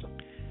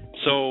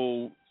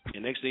 So the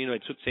next thing you know, they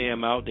took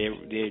Sam out.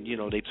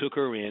 They took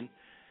her in.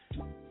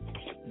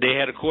 They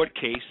had a court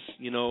case.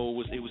 You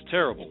know, it was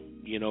terrible.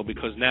 You know,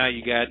 because now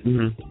you got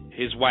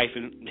his wife,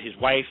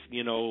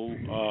 you know,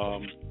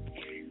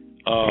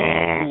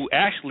 who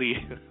actually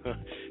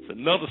it's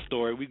another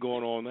story. We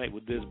going all night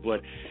with this,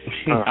 but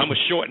I'm gonna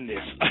shorten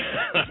this.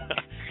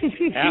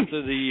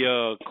 After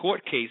the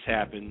court case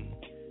happened,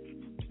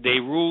 they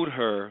ruled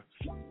her.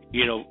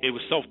 You know, it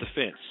was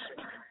self-defense.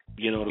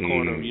 You know, the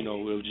coroner, you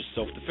know, it was just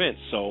self-defense.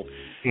 So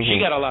she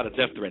got a lot of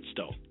death threats,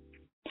 though.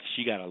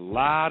 She got a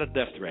lot of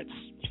death threats,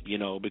 you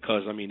know,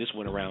 because, I mean, this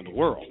went around the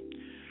world.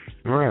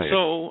 Right.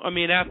 So, I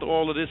mean, after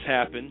all of this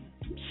happened,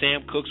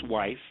 Sam Cooke's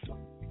wife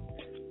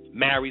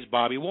marries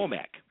Bobby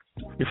Womack.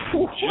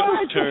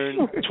 Just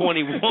turned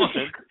 21,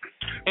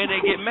 and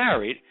they get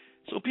married.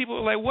 So people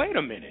are like, wait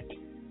a minute.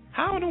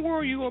 How in the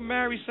world are you going to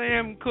marry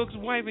Sam Cooke's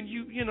wife and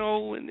you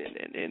know, and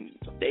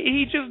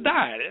he just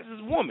died. That's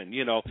his woman,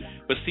 you know.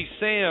 But see,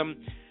 Sam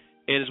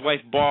and his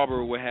wife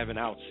Barbara were having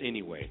outs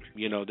anyway.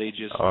 You know, they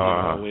just, you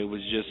know, it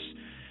was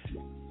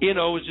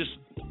just,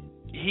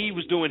 he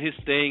was doing his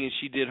thing and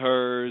she did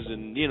hers,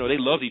 and, you know, they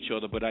loved each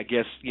other. But I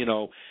guess, you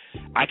know,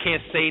 I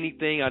can't say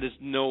anything. I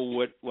just know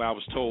what I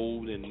was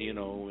told, and, you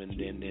know, and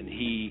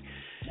he,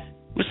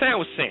 but Sam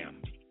was Sam.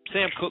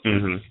 Sam Cooke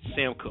was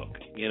Sam Cooke.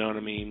 You know what I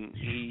mean?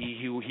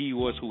 He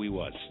was who he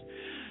was.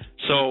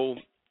 So,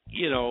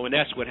 you know, and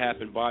that's what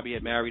happened. Bobby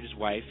had married his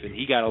wife, and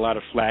he got a lot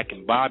of flack,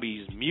 and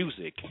Bobby's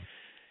music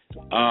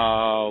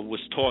was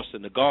tossed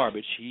in the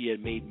garbage. He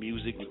had made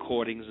music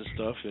recordings and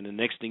stuff, and the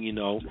next thing you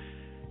know,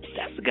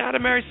 that's the guy that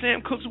married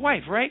Sam Cooke's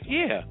wife, right?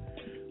 Yeah.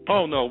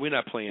 Oh, no, we're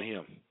not playing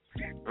him.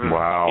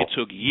 Wow. It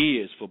took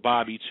years for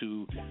Bobby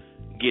to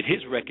get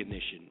his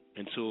recognition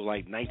until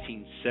like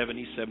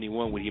 1970,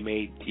 71 when he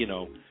made, you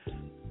know,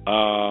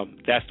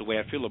 That's the Way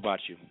I Feel About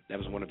You. That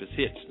was one of his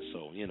hits.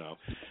 So, you know.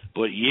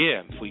 But,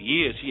 yeah, for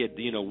years he had,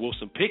 you know,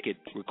 Wilson Pickett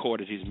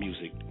recorded his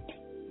music,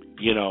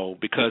 you know,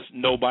 because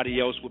nobody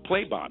else would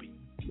play Bobby.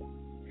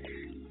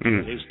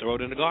 They just throw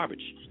it in the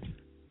garbage.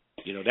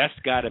 You know, that's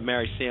the guy that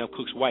married Sam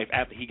Cooke's wife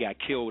after he got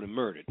killed and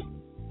murdered.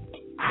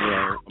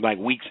 like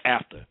weeks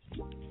after.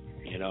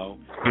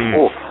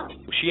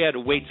 She had to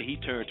wait till he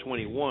turned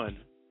 21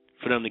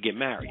 for them to get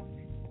married.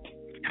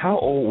 How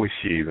old was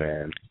she,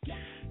 man?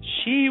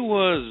 She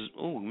was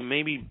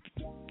maybe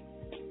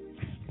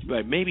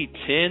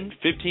 10,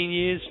 15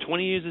 years,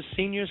 20 years a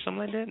senior, something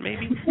like that,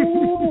 maybe.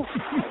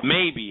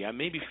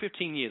 maybe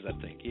 15 years, I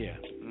think. Yeah.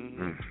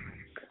 Mm-hmm.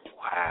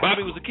 Wow.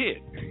 Bobby was a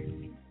kid.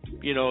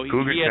 He had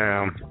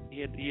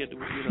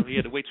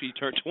to wait till he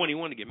turned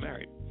 21 to get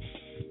married.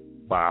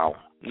 Wow.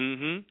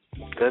 Mhm.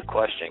 Good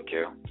question,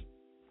 Q.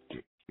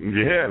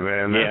 Yeah,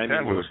 man.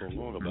 That was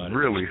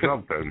really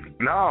something.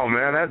 No,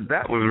 man,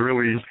 that was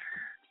really.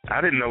 I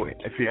didn't know.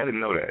 See, I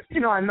didn't know that.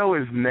 I know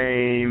his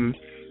name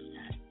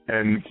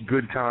and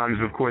Good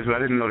Times, of course, but I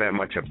didn't know that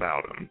much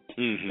about him.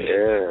 Mm-hmm.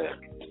 Yeah.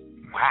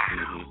 Wow.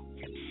 Mm-hmm.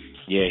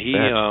 Yeah, he.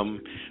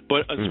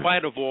 But in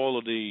spite of all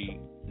of the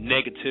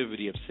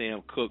negativity of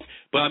Sam Cooke,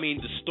 but I mean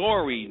the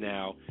story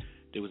now.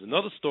 There was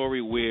another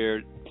story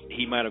where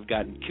he might have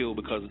gotten killed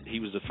because he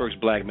was the first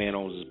black man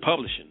on his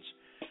publishings.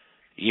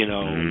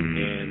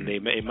 And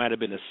it might have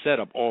been a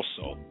setup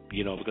also,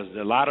 because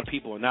a lot of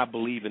people are not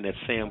believing that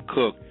Sam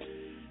Cooke,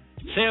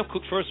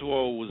 first of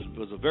all,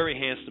 was a very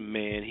handsome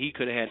man. He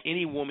could have had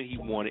any woman he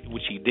wanted,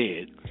 which he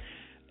did.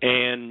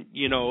 And,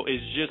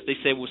 it's just, they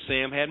say, well,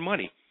 Sam had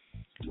money.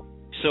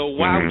 So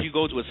why would you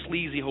go to a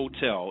sleazy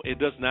hotel? It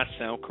does not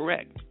sound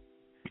correct.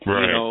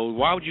 Right.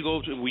 Why would you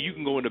go to, you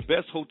can go in the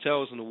best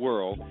hotels in the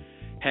world,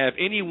 have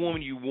any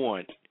woman you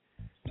want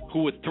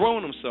who would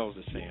throw themselves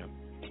at Sam,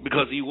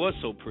 because he was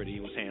so pretty, he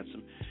was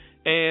handsome,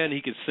 and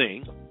he could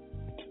sing.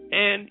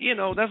 And,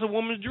 that's a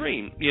woman's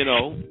dream,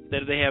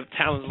 that they have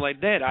talents like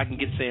that. I can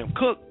get Sam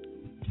Cooke.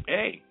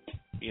 Hey,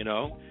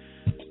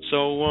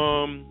 So,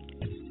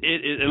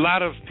 a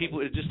lot of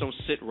people, it just don't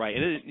sit right.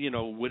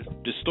 And, with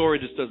the story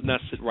just does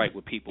not sit right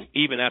with people,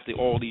 even after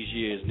all these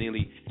years,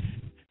 nearly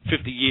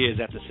 50 years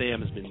after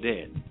Sam has been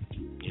dead,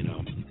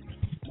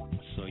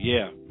 So,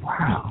 yeah.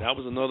 Wow. That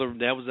was another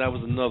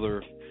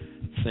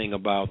thing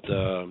about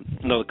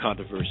another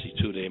controversy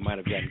too. They might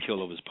have gotten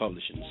killed over his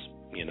publishings,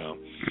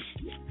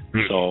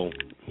 So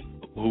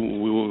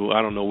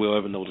I don't know. We'll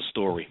ever know the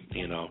story,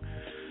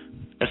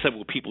 except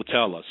what people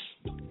tell us,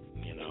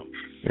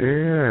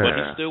 Yeah. But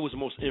he still was the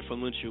most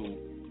influential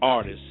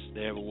artist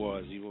there ever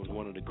was. He was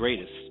one of the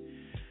greatest,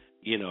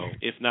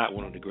 if not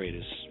one of the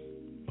greatest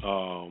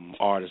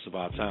artists of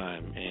our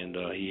time, and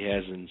he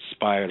has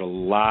inspired a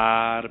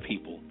lot of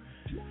people,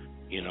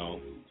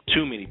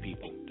 too many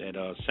people that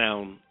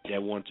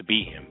that want to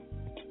be him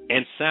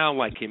and sound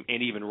like him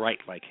and even write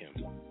like him.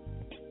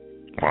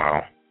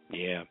 Wow.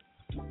 Yeah.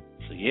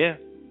 So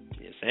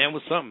Sam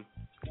was something.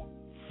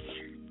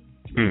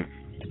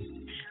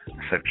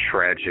 It's a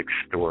tragic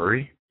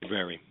story.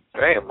 Very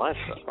much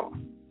so.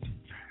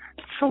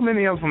 So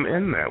many of them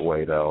end that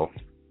way, though.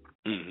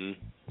 Mhm.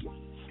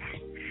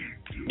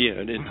 Yeah,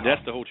 and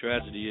that's the whole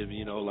tragedy of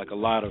like a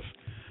lot of.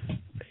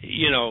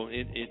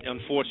 It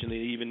unfortunately,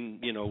 even,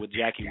 with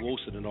Jackie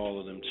Wilson and all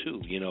of them, too,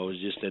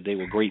 it's just that they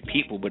were great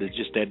people, but it's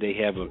just that they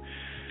have a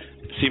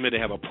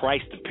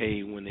price to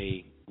pay when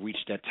they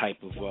reach that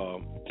type of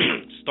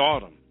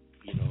stardom,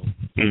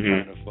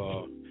 kind of,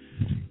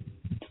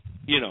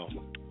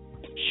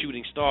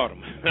 shooting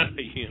stardom,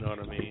 you know what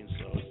I mean?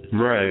 So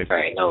right.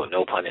 Right,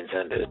 no pun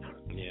intended.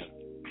 Yeah,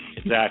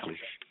 exactly.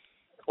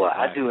 Well,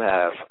 I do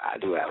have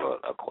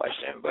a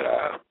question, but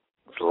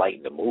let's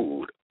lighten the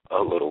mood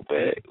a little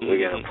bit.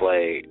 We're going to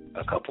play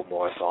a couple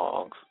more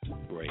songs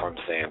from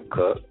Sam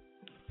Cooke.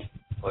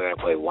 We're going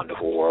to play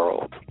Wonderful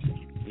World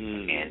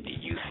and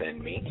You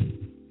Send Me.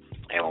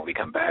 And when we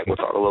come back, we'll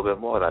talk a little bit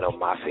more. I know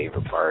my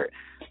favorite part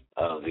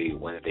of the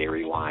Wednesday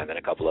Rewind, and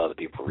a couple other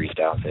people reached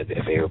out and said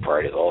their favorite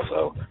part is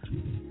also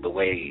the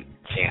way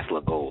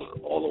Chancellor goes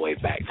all the way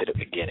back to the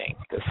beginning.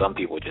 Because some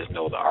people just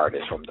know the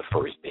artist from the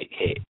first big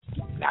hit,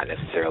 not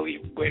necessarily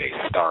where they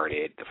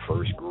started, the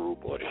first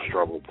group, or the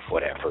struggle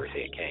before that first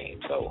hit came.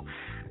 So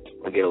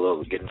we'll get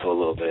into a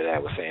little bit of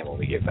that with Sam when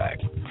we get back.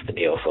 It's the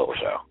Neo Soul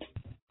Show.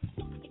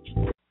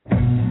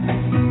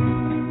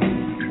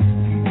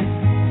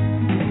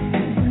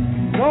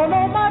 Don't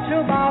know much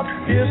about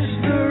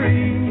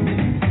history,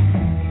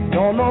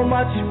 don't know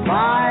much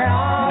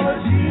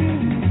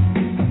biology,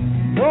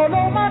 don't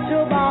know much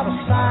about a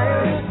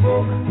science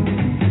book,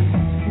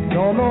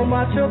 don't know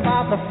much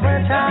about the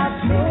French I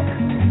took,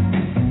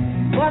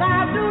 but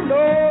I do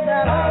know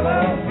that I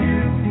love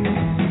you,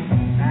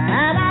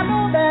 and I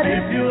know that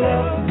if you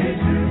love me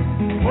too,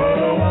 what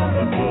a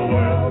wonderful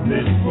world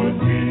this would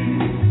be.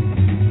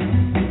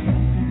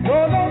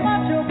 Don't know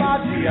much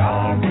about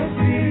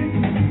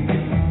geography,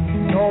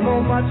 don't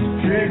know much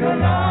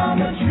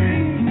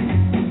trigonometry,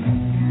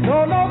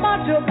 don't know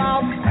much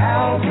about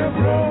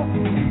algebra,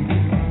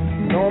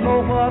 don't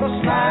know what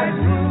a sine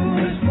rule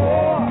is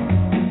for,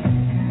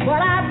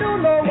 but I do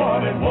know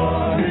what and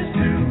what is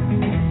two.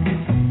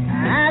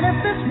 And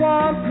if this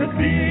one could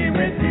be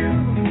with you,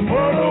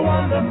 what a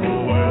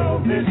wonderful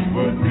world this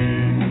would be.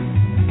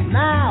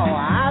 Now,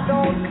 I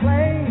don't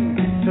claim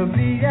to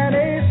be an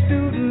A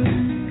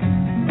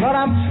student, but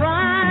I'm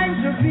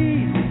trying to be.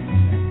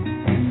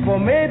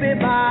 maybe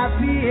by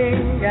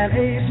being an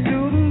A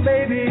student,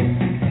 baby,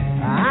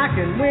 I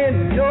can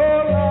win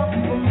your love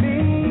for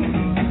me.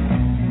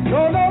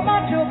 Don't know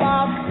much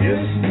about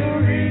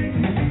history,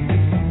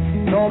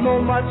 don't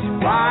know much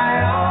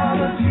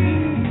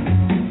biology,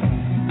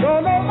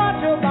 don't know much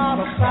about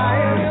a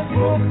science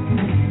book,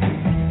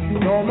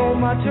 don't know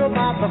much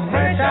about the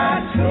French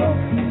I took,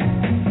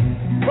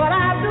 but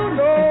I do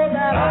know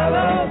that I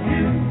love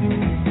you,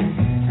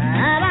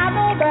 and I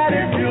know that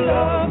if you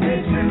love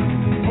me too,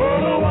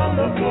 what a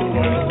wonderful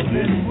world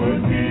it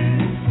would be.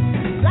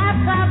 La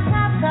ta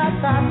ta ta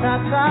ta ta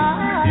ta.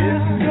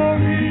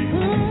 History.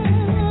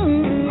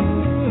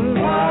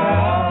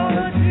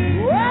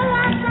 Biology. Well,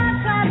 la ta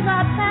ta ta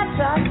ta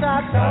ta ta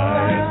ta.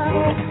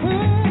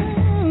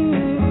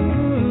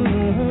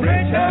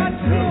 French I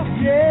took,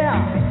 yeah,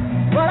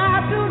 but I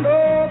do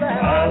know that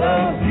I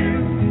love you,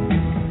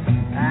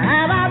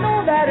 and I know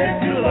that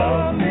if you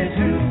love me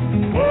too,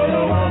 what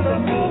a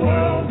wonderful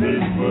world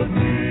this would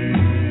be.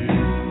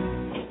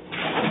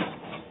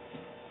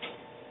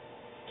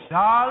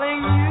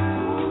 Darling, you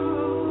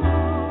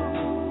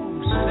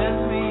sent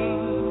me.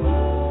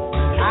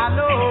 I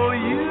know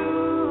you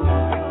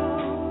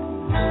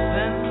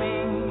sent me.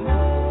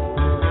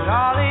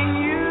 Darling,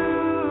 you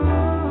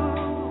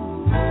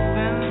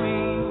sent me.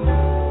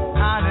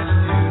 Honest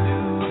you do,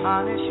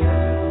 honest you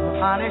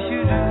do, honest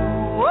you do.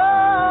 Whoa,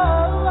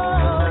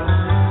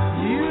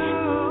 you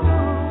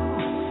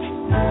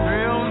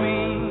thrill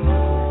me.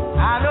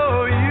 I know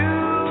you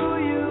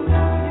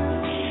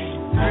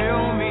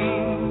thrill me.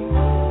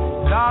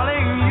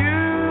 Darling, you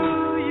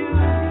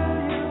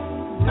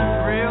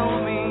thrill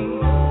me,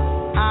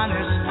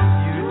 honest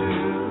you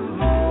do.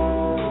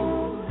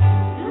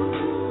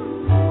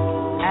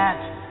 At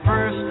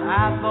first I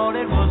thought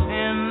it was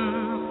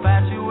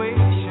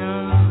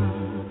infatuation,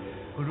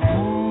 but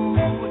ooh,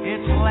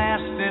 it's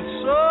lasted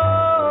so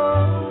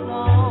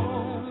long.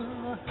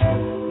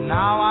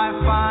 Now I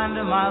find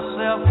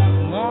myself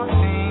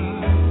wanting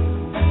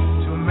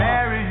to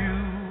marry you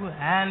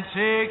and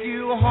take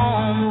you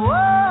home. Whoa.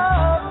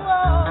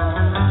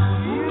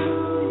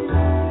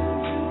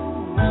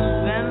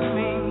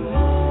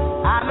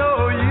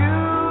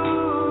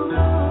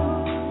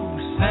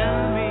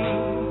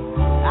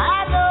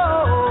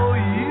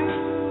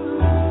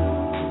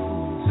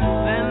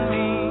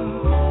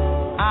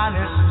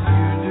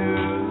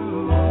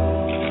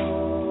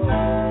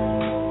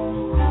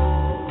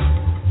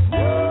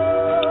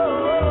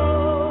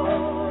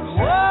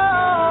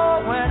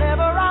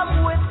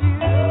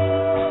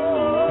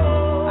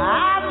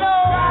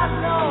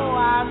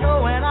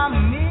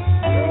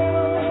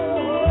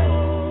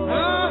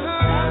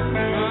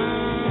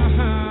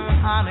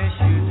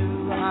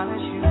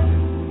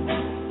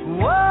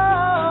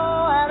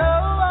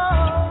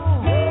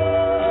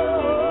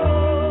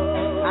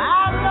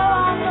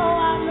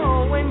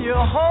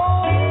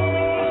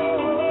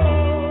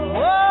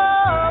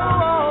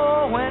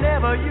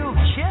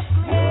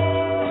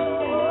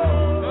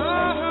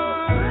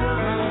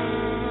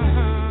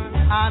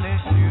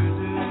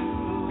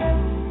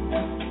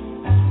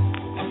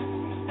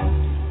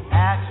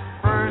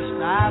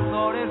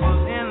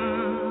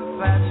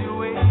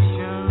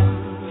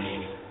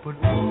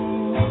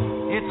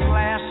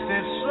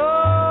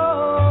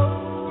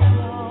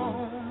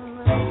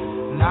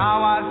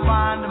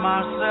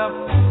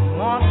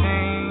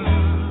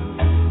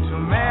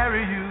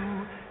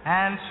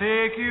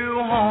 Take you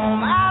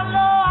home. I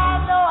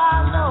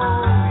know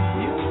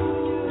you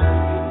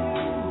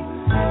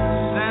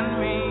send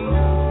me.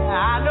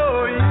 I know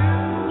you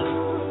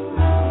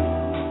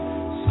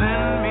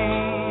send me.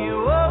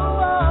 Oh,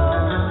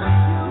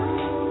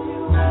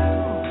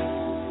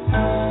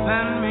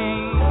 send me.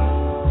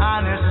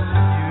 Honest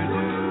you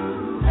do.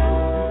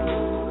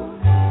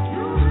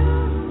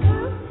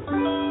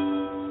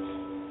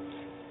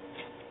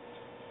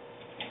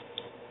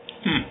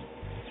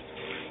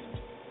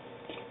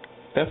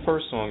 That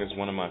first song is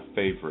one of my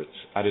favorites.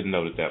 I didn't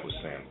know that was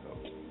Sam, though.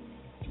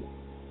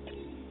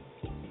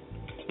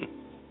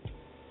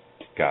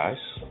 Guys?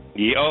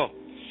 Yeah.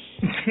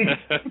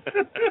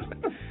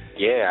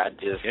 Yeah,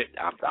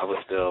 I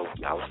was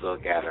still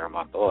gathering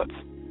my thoughts.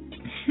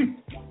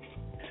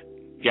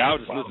 Yeah, I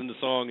was just listening to the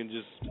song and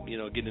just,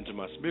 getting into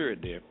my spirit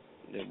there,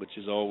 which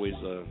is always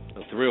a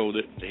thrill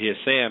to hear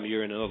Sam.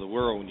 You're in another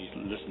world when you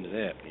listen to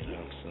that,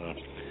 So,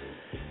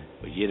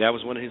 but yeah, that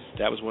was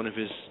one of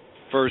his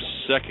first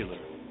secular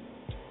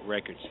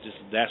records.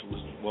 That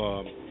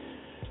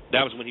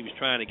was when he was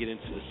trying to get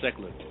into the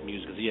secular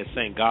music, because he had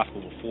sang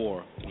gospel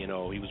before. He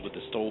was with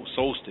the Soul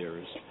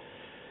Stirrers,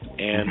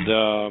 and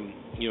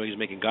he was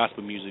making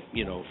gospel music,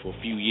 for a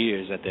few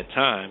years at that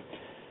time.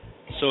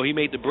 So he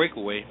made the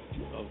breakaway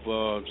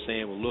of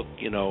saying, well, look,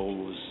 it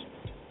was,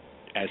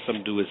 as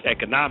some do, his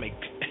economic,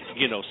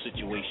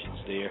 situations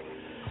there.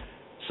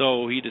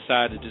 So he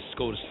decided to just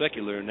go to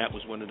secular, and that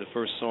was one of the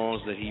first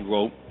songs that he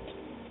wrote.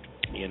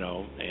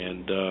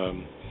 And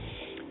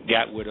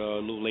got with a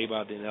little label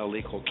out in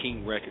L.A. called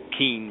Keen Records,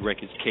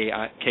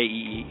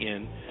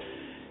 K-E-E-N.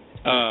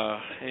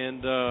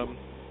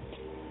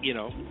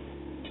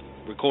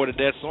 recorded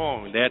that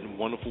song. That and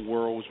Wonderful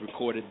World was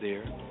recorded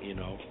there,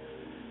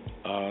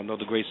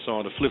 Another great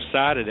song. The flip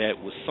side of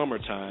that was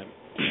Summertime,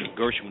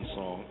 Gershwin's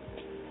song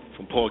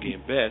from Porgy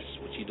and Bess,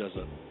 which he does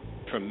a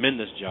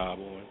tremendous job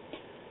on.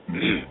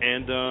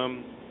 And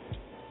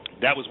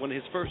that was one of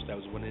his first. That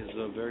was one of his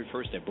very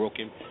first that broke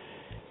him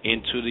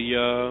into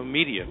the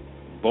media.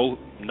 Both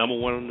number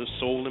one on the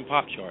soul and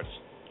pop charts.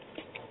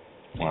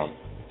 Wow.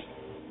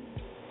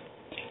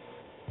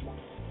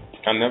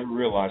 I never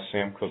realized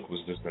Sam Cooke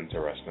was this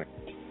interesting.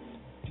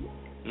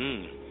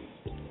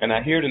 And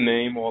I hear the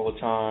name all the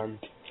time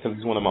because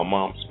he's one of my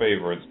mom's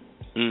favorites.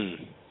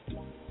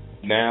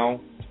 Now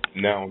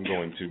I'm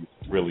going to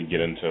really get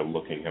into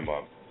looking him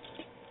up.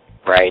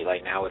 Right,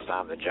 like now it's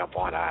time to jump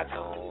on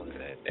iTunes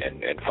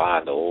and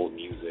find the old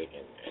music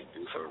and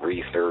do some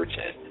research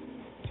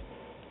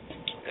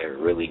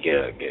and really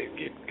get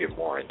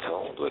more in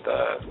tune with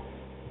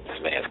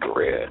this man's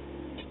career.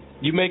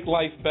 You make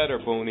life better,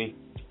 Booney.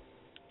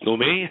 No,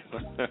 me?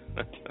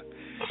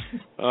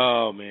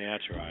 Oh, man, I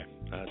try.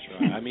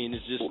 I mean,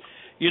 it's just,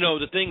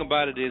 the thing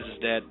about it is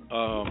that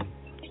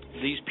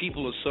these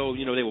people are so,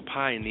 they were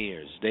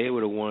pioneers. They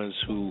were the ones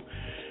who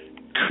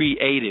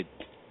created,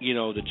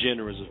 the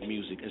genres of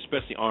music,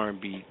 especially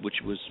R&B,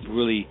 which was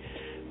really,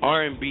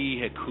 R&B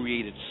had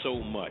created so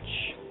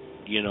much,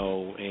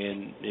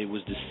 and it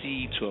was the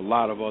seed to a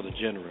lot of other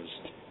genres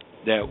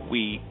that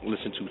we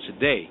listen to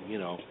today,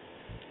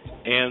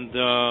 And,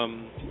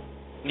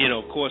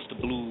 of course, the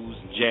blues,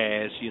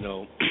 jazz,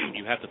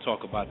 you have to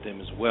talk about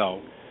them as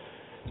well.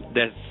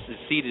 That's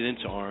seeded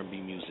into R&B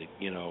music,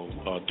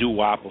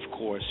 doo-wop, of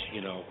course,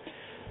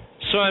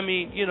 So, I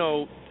mean,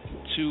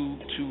 to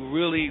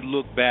really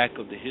look back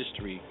of the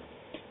history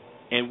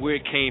and where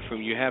it came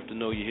from, you have to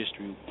know your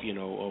history,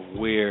 of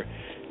where,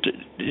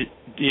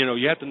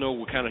 you have to know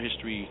what kind of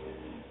history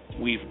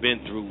we've been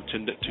through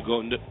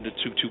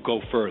to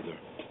go further,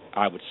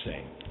 I would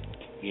say,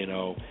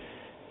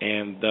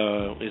 And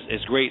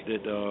it's great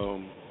that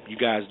you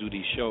guys do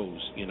these shows,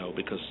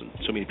 because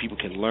so many people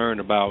can learn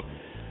about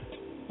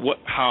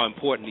how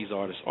important these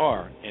artists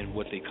are and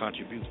what they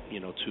contribute,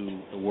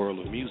 to the world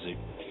of music.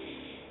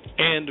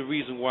 And the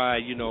reason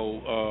why,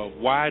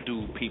 why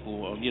do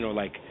people,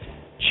 like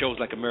shows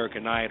like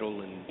American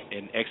Idol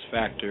and X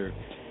Factor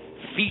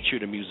feature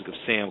the music of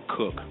Sam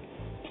Cooke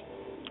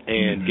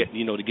and get,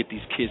 to get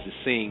these kids to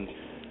sing,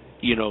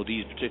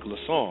 these particular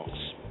songs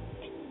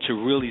to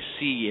really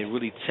see and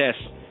really test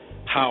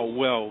how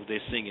well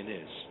their singing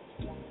is.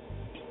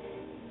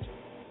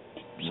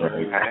 So,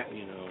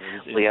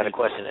 we had a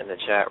question in the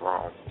chat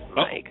room.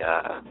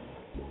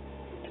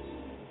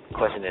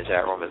 Question in the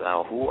chat room is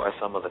who are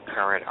some of the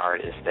current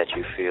artists that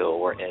you feel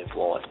were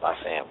influenced by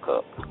Sam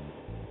Cooke?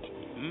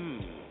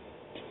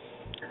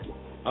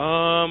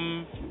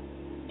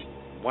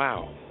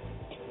 Wow.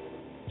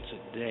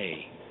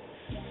 Today,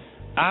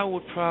 I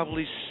would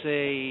probably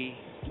say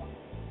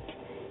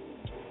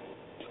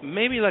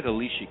maybe like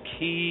Alicia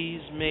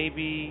Keys,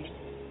 maybe.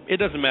 It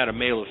doesn't matter,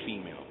 male or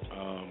female.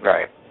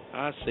 Right.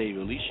 I'd say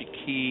Alicia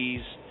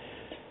Keys.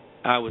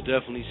 I would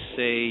definitely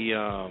say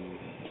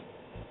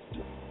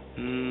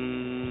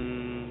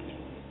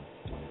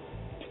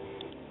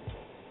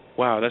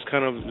wow, it's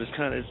kind of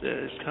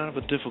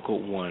a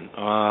difficult one.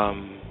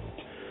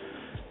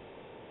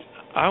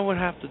 I would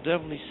have to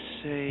definitely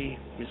say,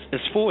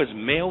 as far as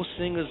male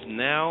singers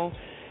now,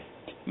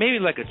 maybe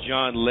like a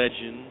John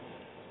Legend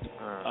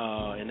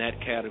in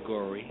that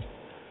category.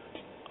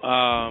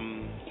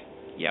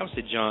 Yeah, I would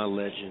say John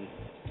Legend,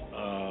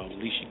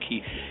 Alicia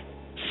Keys,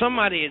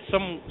 somebody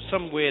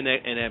somewhere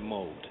in that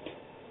mode.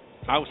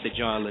 I would say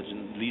John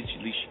Legend,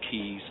 Alicia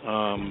Keys,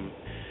 and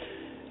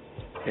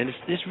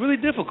it's really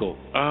difficult.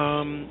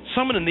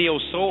 Some of the neo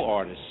soul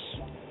artists,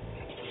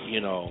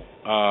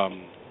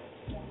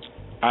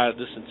 I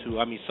listen to.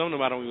 I mean, some of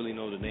them I don't really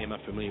know the name.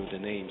 I'm familiar with their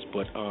names,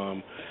 but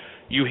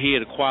you hear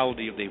the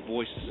quality of their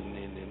voices and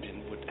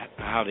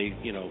how they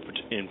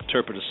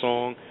interpret a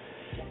song.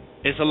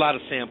 There's a lot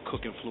of Sam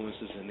Cooke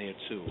influences in there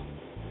too.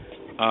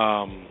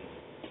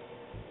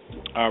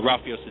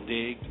 Raphael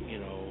Sadiq,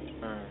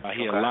 I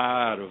hear a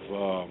lot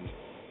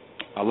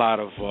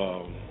of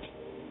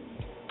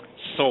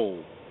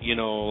soul,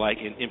 like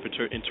in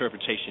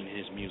interpretation in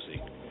his music,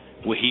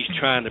 where he's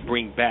trying to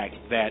bring back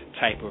that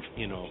type of,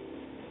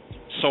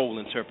 soul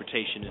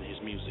interpretation in his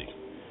music,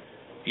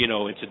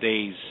 in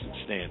today's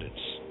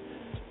standards.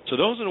 So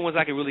those are the ones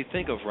I can really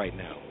think of right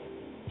now.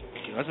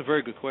 That's a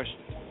very good question.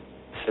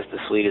 Sister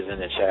Sweet is in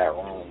the chat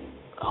room,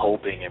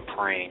 hoping and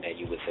praying that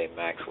you would say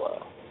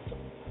Maxwell.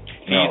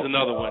 He's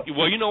another one.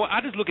 Well,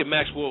 I just look at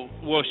Maxwell.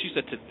 Well, she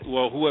said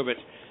whoever.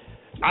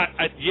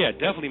 Yeah,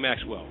 definitely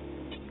Maxwell.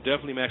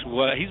 Definitely Maxwell.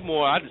 Well, he's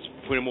more. I just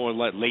put him more in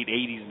like late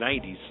 '80s,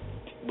 '90s.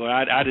 But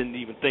I didn't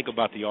even think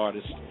about the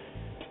artists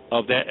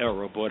of that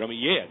era. But I mean,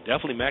 yeah,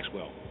 definitely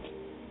Maxwell.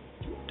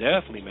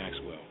 Definitely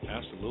Maxwell.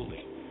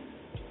 Absolutely.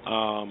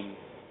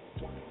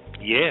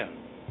 Yeah,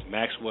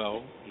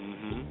 Maxwell.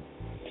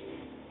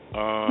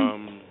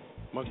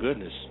 My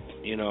goodness,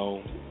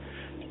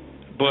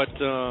 but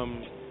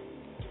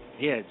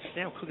yeah,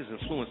 Sam Cooke has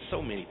influenced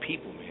so many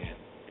people, man.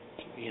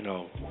 You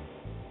know,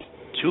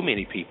 too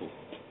many people.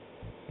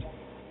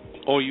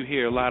 Or you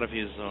hear a lot of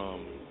his,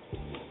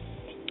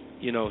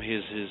 you know,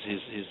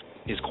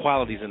 his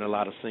qualities in a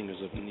lot of singers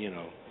of, you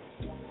know,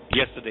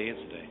 yesterday and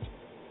today.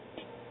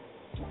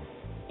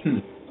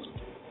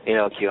 You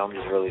know, Q, I'm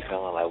just really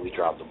feeling like we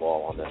dropped the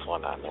ball on this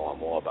one. I know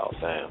more about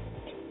Sam.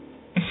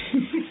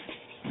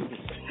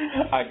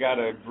 I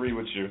gotta agree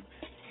with you.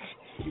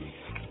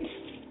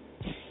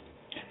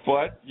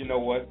 But you know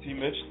what,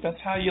 T-Mitch? That's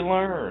how you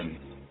learn.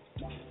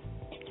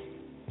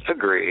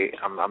 Agree.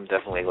 I'm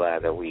definitely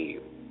glad that we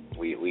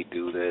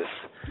do this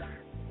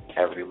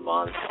every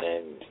month,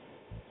 and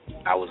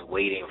I was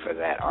waiting for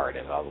that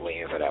artist. I was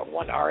waiting for that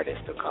one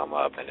artist to come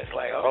up, and it's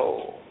like,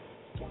 oh,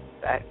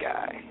 that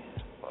guy.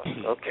 Well,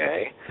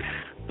 okay,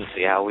 let's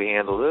see how we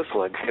handle this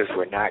one, because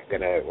we're not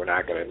gonna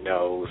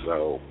know.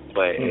 So,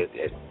 but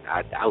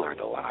I learned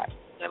a lot,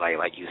 and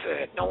like you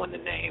said, knowing the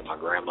name. My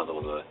grandmother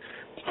was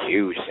a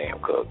huge Sam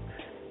Cooke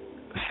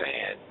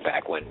fan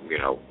back when, you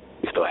know,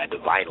 we still had the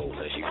vinyls,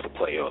 and she used to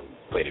play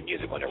the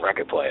music on the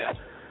record player.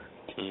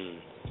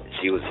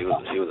 She was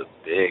a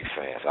big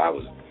fan, so I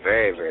was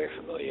very, very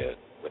familiar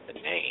with the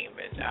name,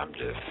 and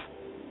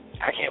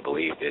I can't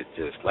believe it.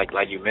 Just like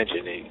you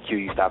mentioned, and Q,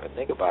 you stop and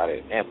think about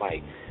it, and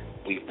Mike,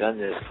 we've done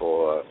this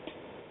for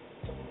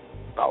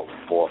about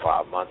 4 or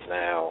 5 months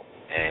now,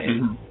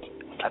 and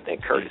I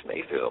think Curtis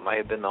Mayfield might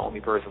have been the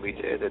only person we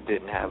did that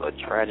didn't have a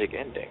tragic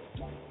ending.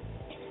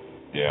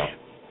 Yeah.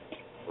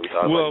 We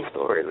talked about the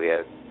stories. We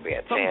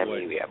had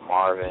Tammy, we had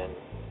Marvin.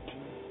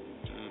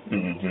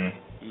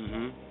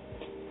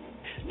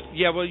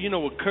 Yeah, well, you know,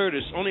 with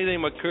Curtis, only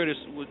thing with Curtis,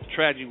 what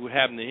tragedy what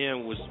happened to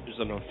him was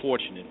an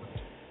unfortunate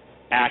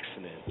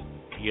accident.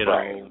 You know,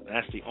 right.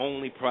 That's the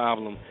only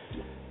problem.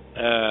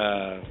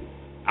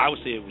 I would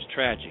say it was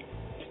tragic.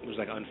 It was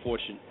like an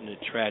unfortunate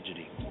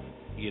tragedy.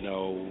 You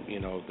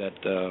know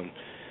that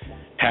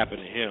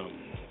happened to him.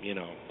 You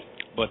know,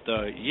 but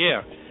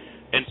yeah,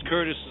 and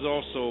Curtis is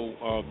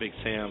also Big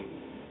Sam.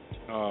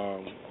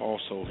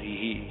 Also,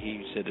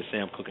 he said that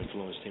Sam Cooke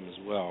influenced him as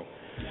well,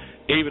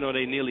 even though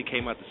they nearly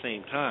came out the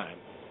same time.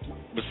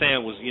 But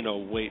Sam was, you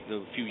know,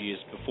 a few years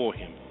before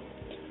him,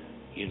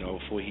 you know,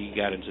 before he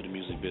got into the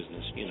music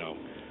business, you know.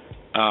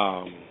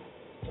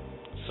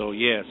 So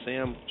yeah,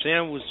 Sam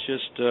was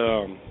just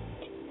a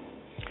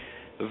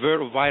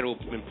very vital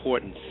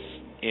importance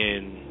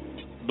in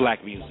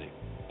black music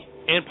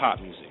and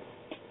pop music,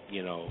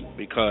 you know,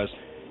 because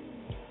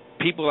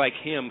people like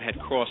him had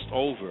crossed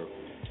over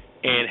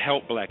and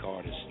helped black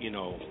artists, you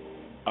know,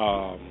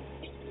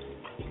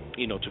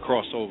 to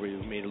cross over.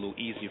 It made it a little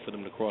easier for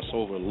them to cross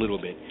over a little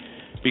bit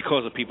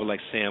because of people like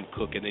Sam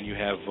Cooke, and then you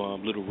have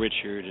Little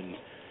Richard and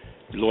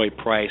Lloyd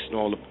Price and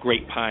all the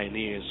great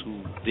pioneers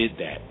who did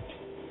that.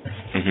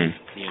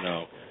 You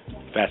know,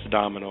 Fats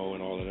Domino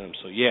and all of them.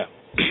 So yeah,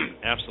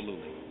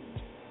 absolutely.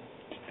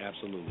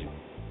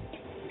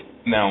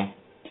 Now,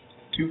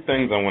 2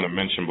 things I want to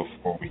mention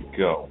before we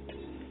go.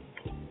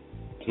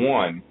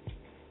 One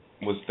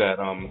was that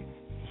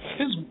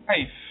his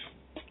wife,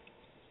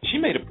 she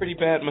made a pretty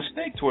bad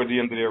mistake toward the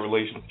end of their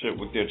relationship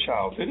with their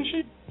child, didn't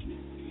she?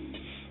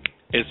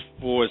 As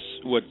for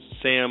what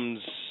Sam's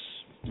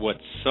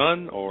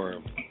son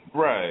or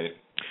right?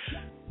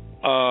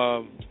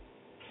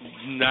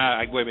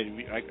 Nah, wait a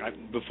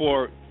minute.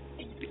 Before,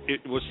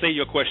 say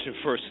your question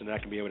first, and I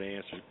can be able to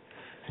answer.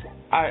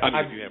 I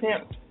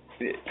can't,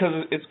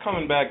 because it's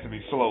coming back to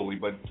me slowly.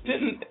 But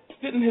didn't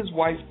his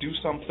wife do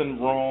something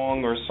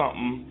wrong or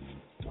something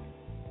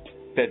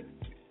that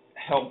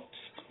helped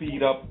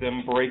speed up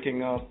them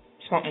breaking up?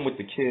 Something with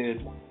the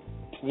kid.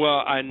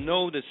 Well, I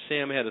know that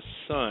Sam had a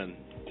son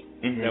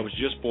that was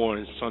just born,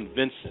 his son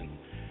Vincent,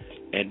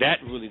 and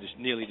that really just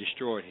nearly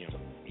destroyed him.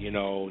 You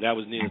know, that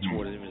was near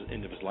toward the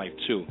end of his life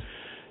too.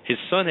 His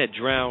son had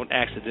drowned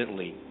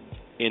accidentally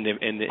in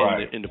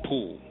the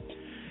pool,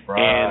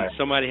 and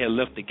somebody had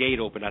left the gate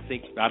open. I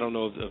don't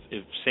know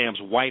if Sam's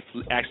wife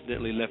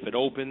accidentally left it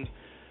open,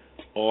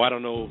 or I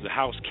don't know if the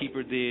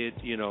housekeeper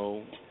did. You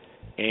know,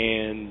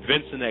 and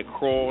Vincent had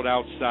crawled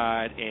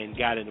outside and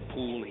got in the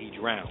pool, and he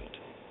drowned.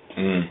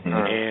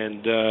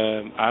 And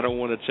I don't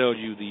want to tell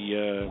you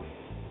the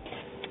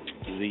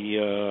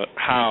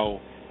how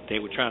they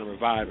were trying to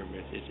revive him.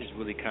 It's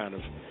really kind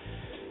of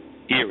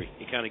eerie.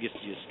 It kind of gets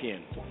to your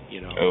skin,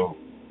 you know. Oh.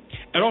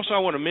 And also I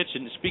want to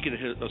mention, speaking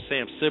of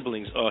Sam's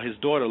siblings, his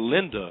daughter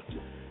Linda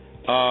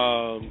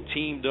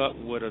teamed up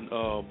with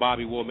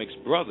Bobby Womack's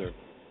brother,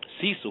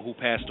 Cecil, who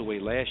passed away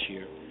last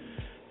year.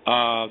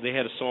 They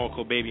had a song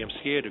called Baby I'm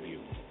Scared of You,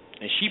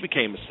 and she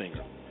became a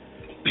singer.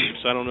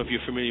 So I don't know if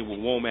you're familiar with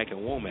Womack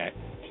and Womack,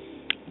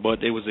 but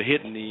there was a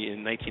hit in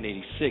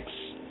 1986,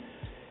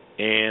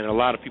 and a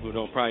lot of people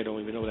probably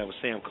don't even know that was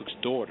Sam Cooke's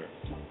daughter.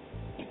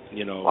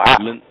 You know, wow.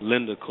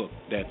 Linda Cooke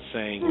that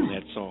sang in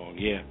that song.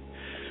 Yeah.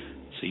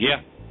 So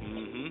yeah.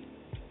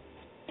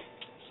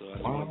 So I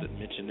just wanted to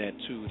mention that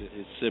too, that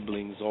his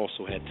siblings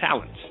also had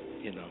talent,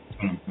 you know,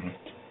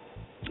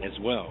 as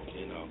well,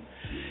 you know.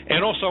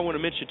 And also, I want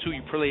to mention too,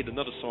 you played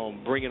another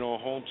song, "Bring It On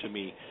Home to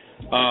Me."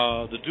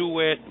 The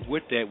duet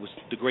with that was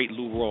the great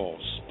Lou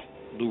Rawls.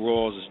 Lou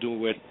Rawls is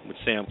duet with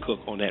Sam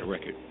Cooke on that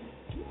record.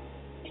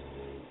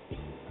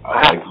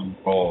 I like Lou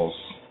Rawls.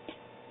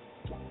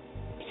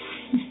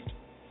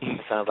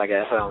 Sounds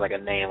like a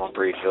name I'm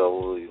pretty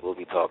sure we'll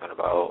be talking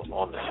about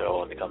on the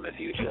show in the coming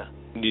future.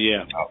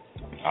 Yeah.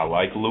 I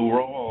like Lou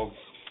Rawls.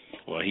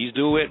 Well, he's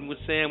duetting with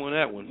Sam on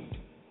that one.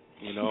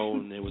 You know,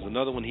 and there was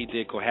another one he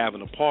did called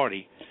 "Having a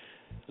Party"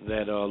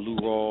 that Lou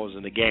Rawls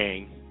and the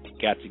gang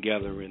got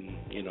together and,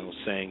 you know,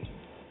 sang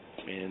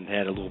and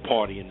had a little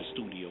party in the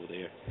studio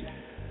there.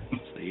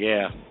 So,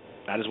 yeah,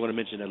 I just want to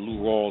mention that Lou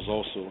Rawls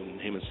also,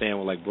 and him and Sam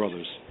were like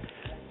brothers.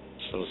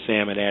 So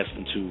Sam had asked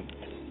him to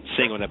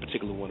sing on that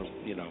particular one,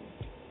 you know,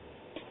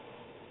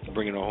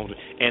 Bring It On Home.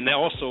 And then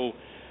also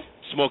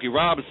Smokey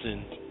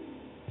Robinson,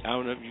 I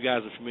don't know if you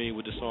guys are familiar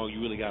with the song "You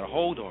Really Got a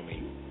Hold on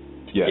Me."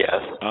 Yes.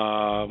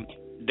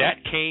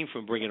 That came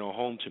from Bring It On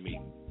Home to Me.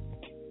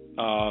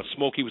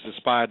 Smokey was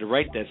inspired to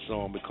write that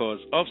song because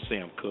of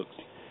Sam Cooke's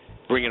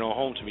Bring It On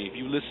Home to Me. If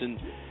you listen,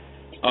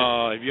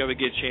 if you ever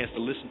get a chance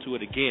to listen to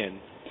it again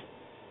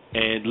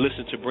and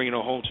listen to Bring It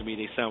On Home to Me,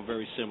 they sound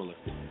very similar.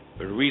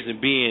 But the reason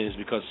being is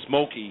because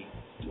Smokey,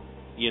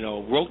 you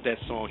know, wrote that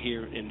song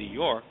here in New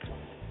York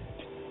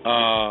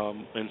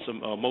in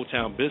some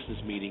Motown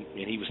business meeting,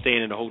 and he was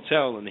staying in a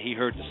hotel, and he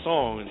heard the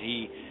song, and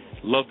he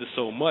loved it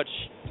so much,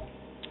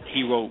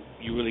 he wrote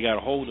 "You Really Got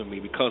a Hold of Me"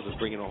 because of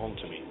Bring It On Home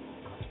to Me.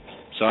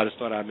 So I just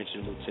thought I'd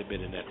mention a little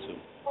tidbit in that, too.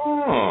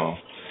 Oh.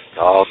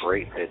 All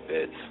great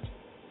tidbits.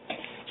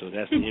 So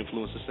that's the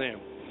influence of Sam.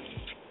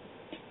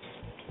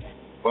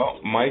 Well,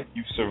 Mike,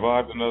 you've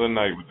survived another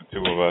night with the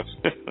two of us.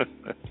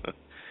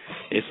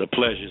 It's a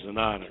pleasure. It's an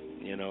honor.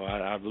 You know,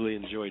 I really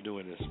enjoy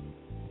doing this.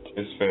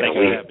 It's fair. Thank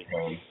you for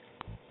having me.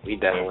 We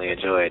definitely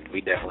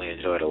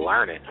enjoyed the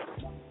learning.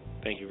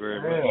 Thank you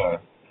very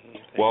much.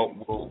 Well,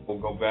 we'll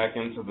go back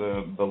into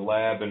the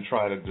lab and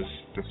try to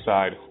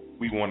decide who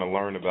we want to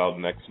learn about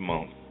next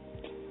month.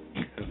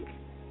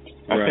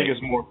 I think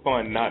it's more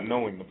fun not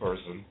knowing the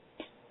person.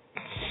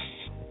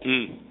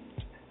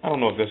 I don't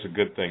know if that's a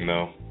good thing,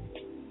 though.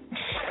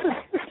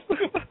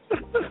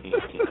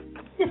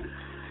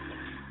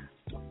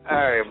 All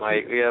right,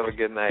 Mike. You have a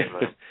good night,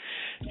 man.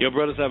 Your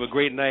brothers have a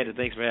great night, and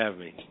thanks for having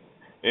me.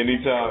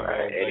 Anytime. All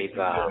right,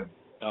 anytime.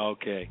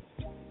 Okay.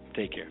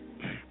 Take care.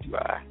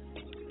 Bye.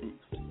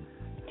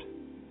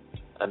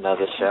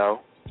 Another show,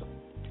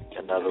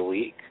 another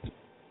week.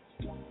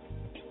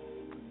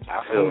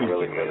 I feel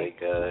really, really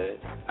good.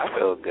 I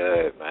feel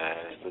good, man.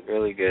 It's a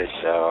really good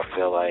show. I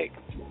feel like,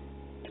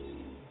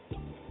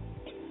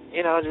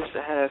 you know, just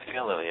I had a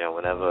feeling, you know,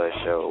 whenever a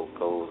show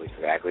goes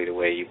exactly the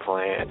way you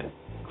planned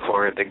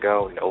for it to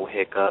go, no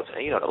hiccups.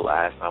 And, you know, the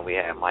last time we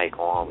had Mike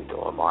on, we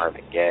doing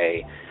Marvin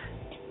Gaye.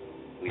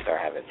 We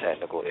start having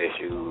technical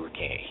issues.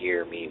 Can't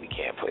hear me. We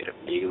can't play the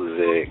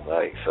music.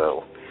 Like,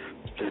 so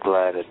just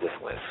glad that this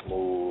went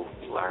smooth.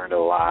 Learned a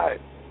lot.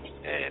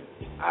 And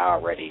I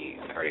already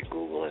started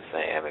Googling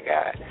Sam and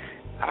got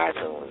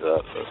iTunes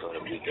up. So as soon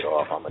as we get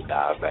off, I'm going to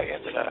dive back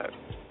into that.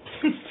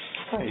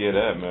 I hear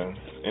that, man.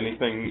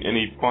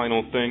 Any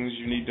final things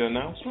you need to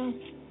announce,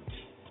 man?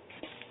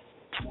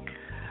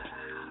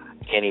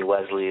 Kenny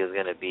Wesley is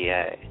going to be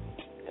at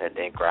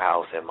Dinkra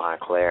House in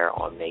Montclair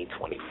on May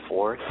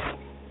 24th.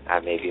 I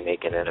may be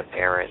making an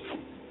appearance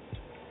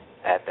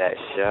at that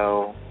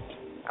show.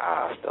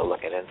 Still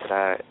looking into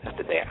that. That's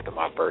the day after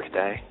my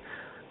birthday.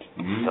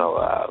 Mm-hmm. So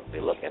I'll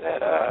be looking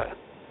at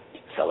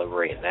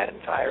celebrating that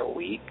entire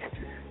week.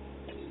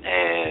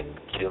 And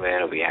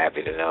Q-Man will be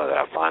happy to know that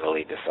I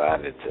finally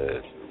decided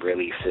to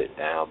really sit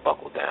down,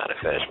 buckle down, and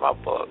finish my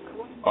book.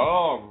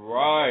 All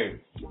right.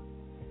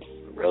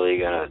 Really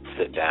going to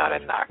sit down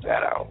and knock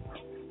that out.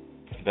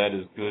 That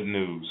is good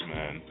news,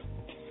 man.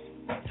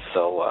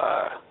 So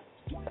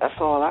that's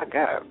all I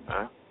got,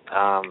 man.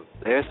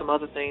 There's some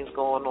other things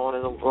going on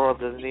in the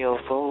world of the Neo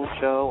Soul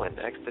Show and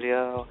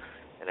XTL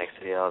and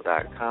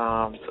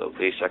XTL.com. So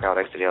please check out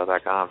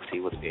XTL.com to see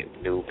what's been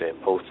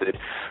posted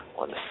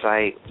on the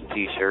site,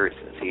 T-shirts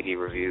and CD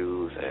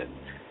reviews and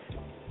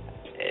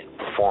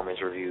performance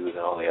reviews and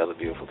all the other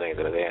beautiful things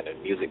that are there. And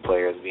the music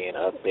players being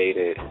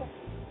updated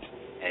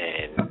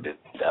and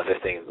the other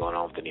things going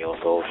on with the Neo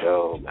Soul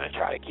Show. I'm going to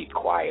try to keep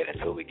quiet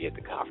until we get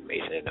the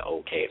confirmation and the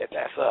okay that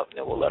that's up. And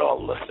then we'll let all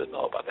the listeners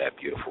know about that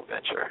beautiful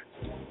venture.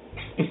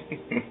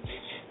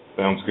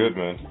 Sounds good,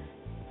 man.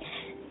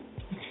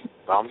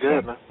 Sounds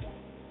good, man.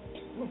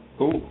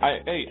 Cool.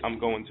 I'm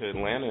going to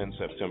Atlanta in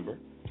September.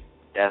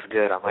 That's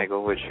good. I might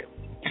go with you.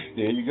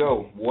 There you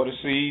go. Water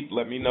Seed,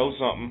 let me know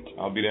something.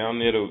 I'll be down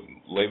there the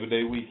Labor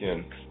Day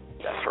weekend.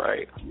 That's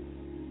right.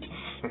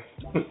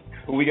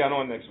 Who we got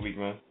on next week,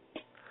 man?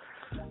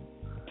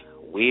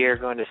 We are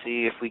going to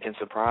see if we can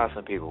surprise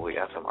some people. We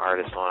got some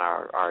artists on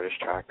our artist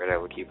tracker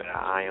that we're keeping an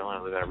eye on,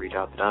 and we're going to reach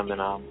out to them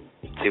and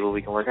see what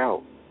we can work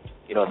out.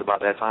 You know, it's about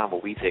that time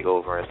where we take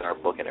over and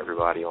start booking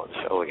everybody on the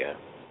show again.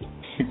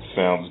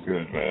 Sounds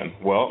good, man.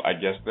 Well, I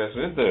guess that's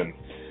it then.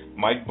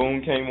 Mike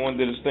Boone came on,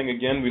 did his thing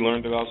again. We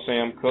learned about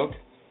Sam Cooke.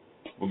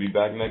 We'll be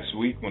back next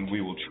week when we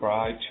will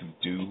try to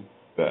do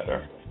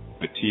better.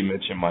 With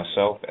T-Mitch and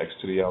myself,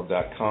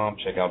 x2dl.com.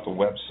 Check out the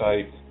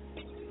website.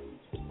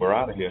 We're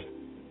out of here.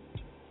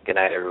 Good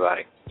night,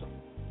 everybody.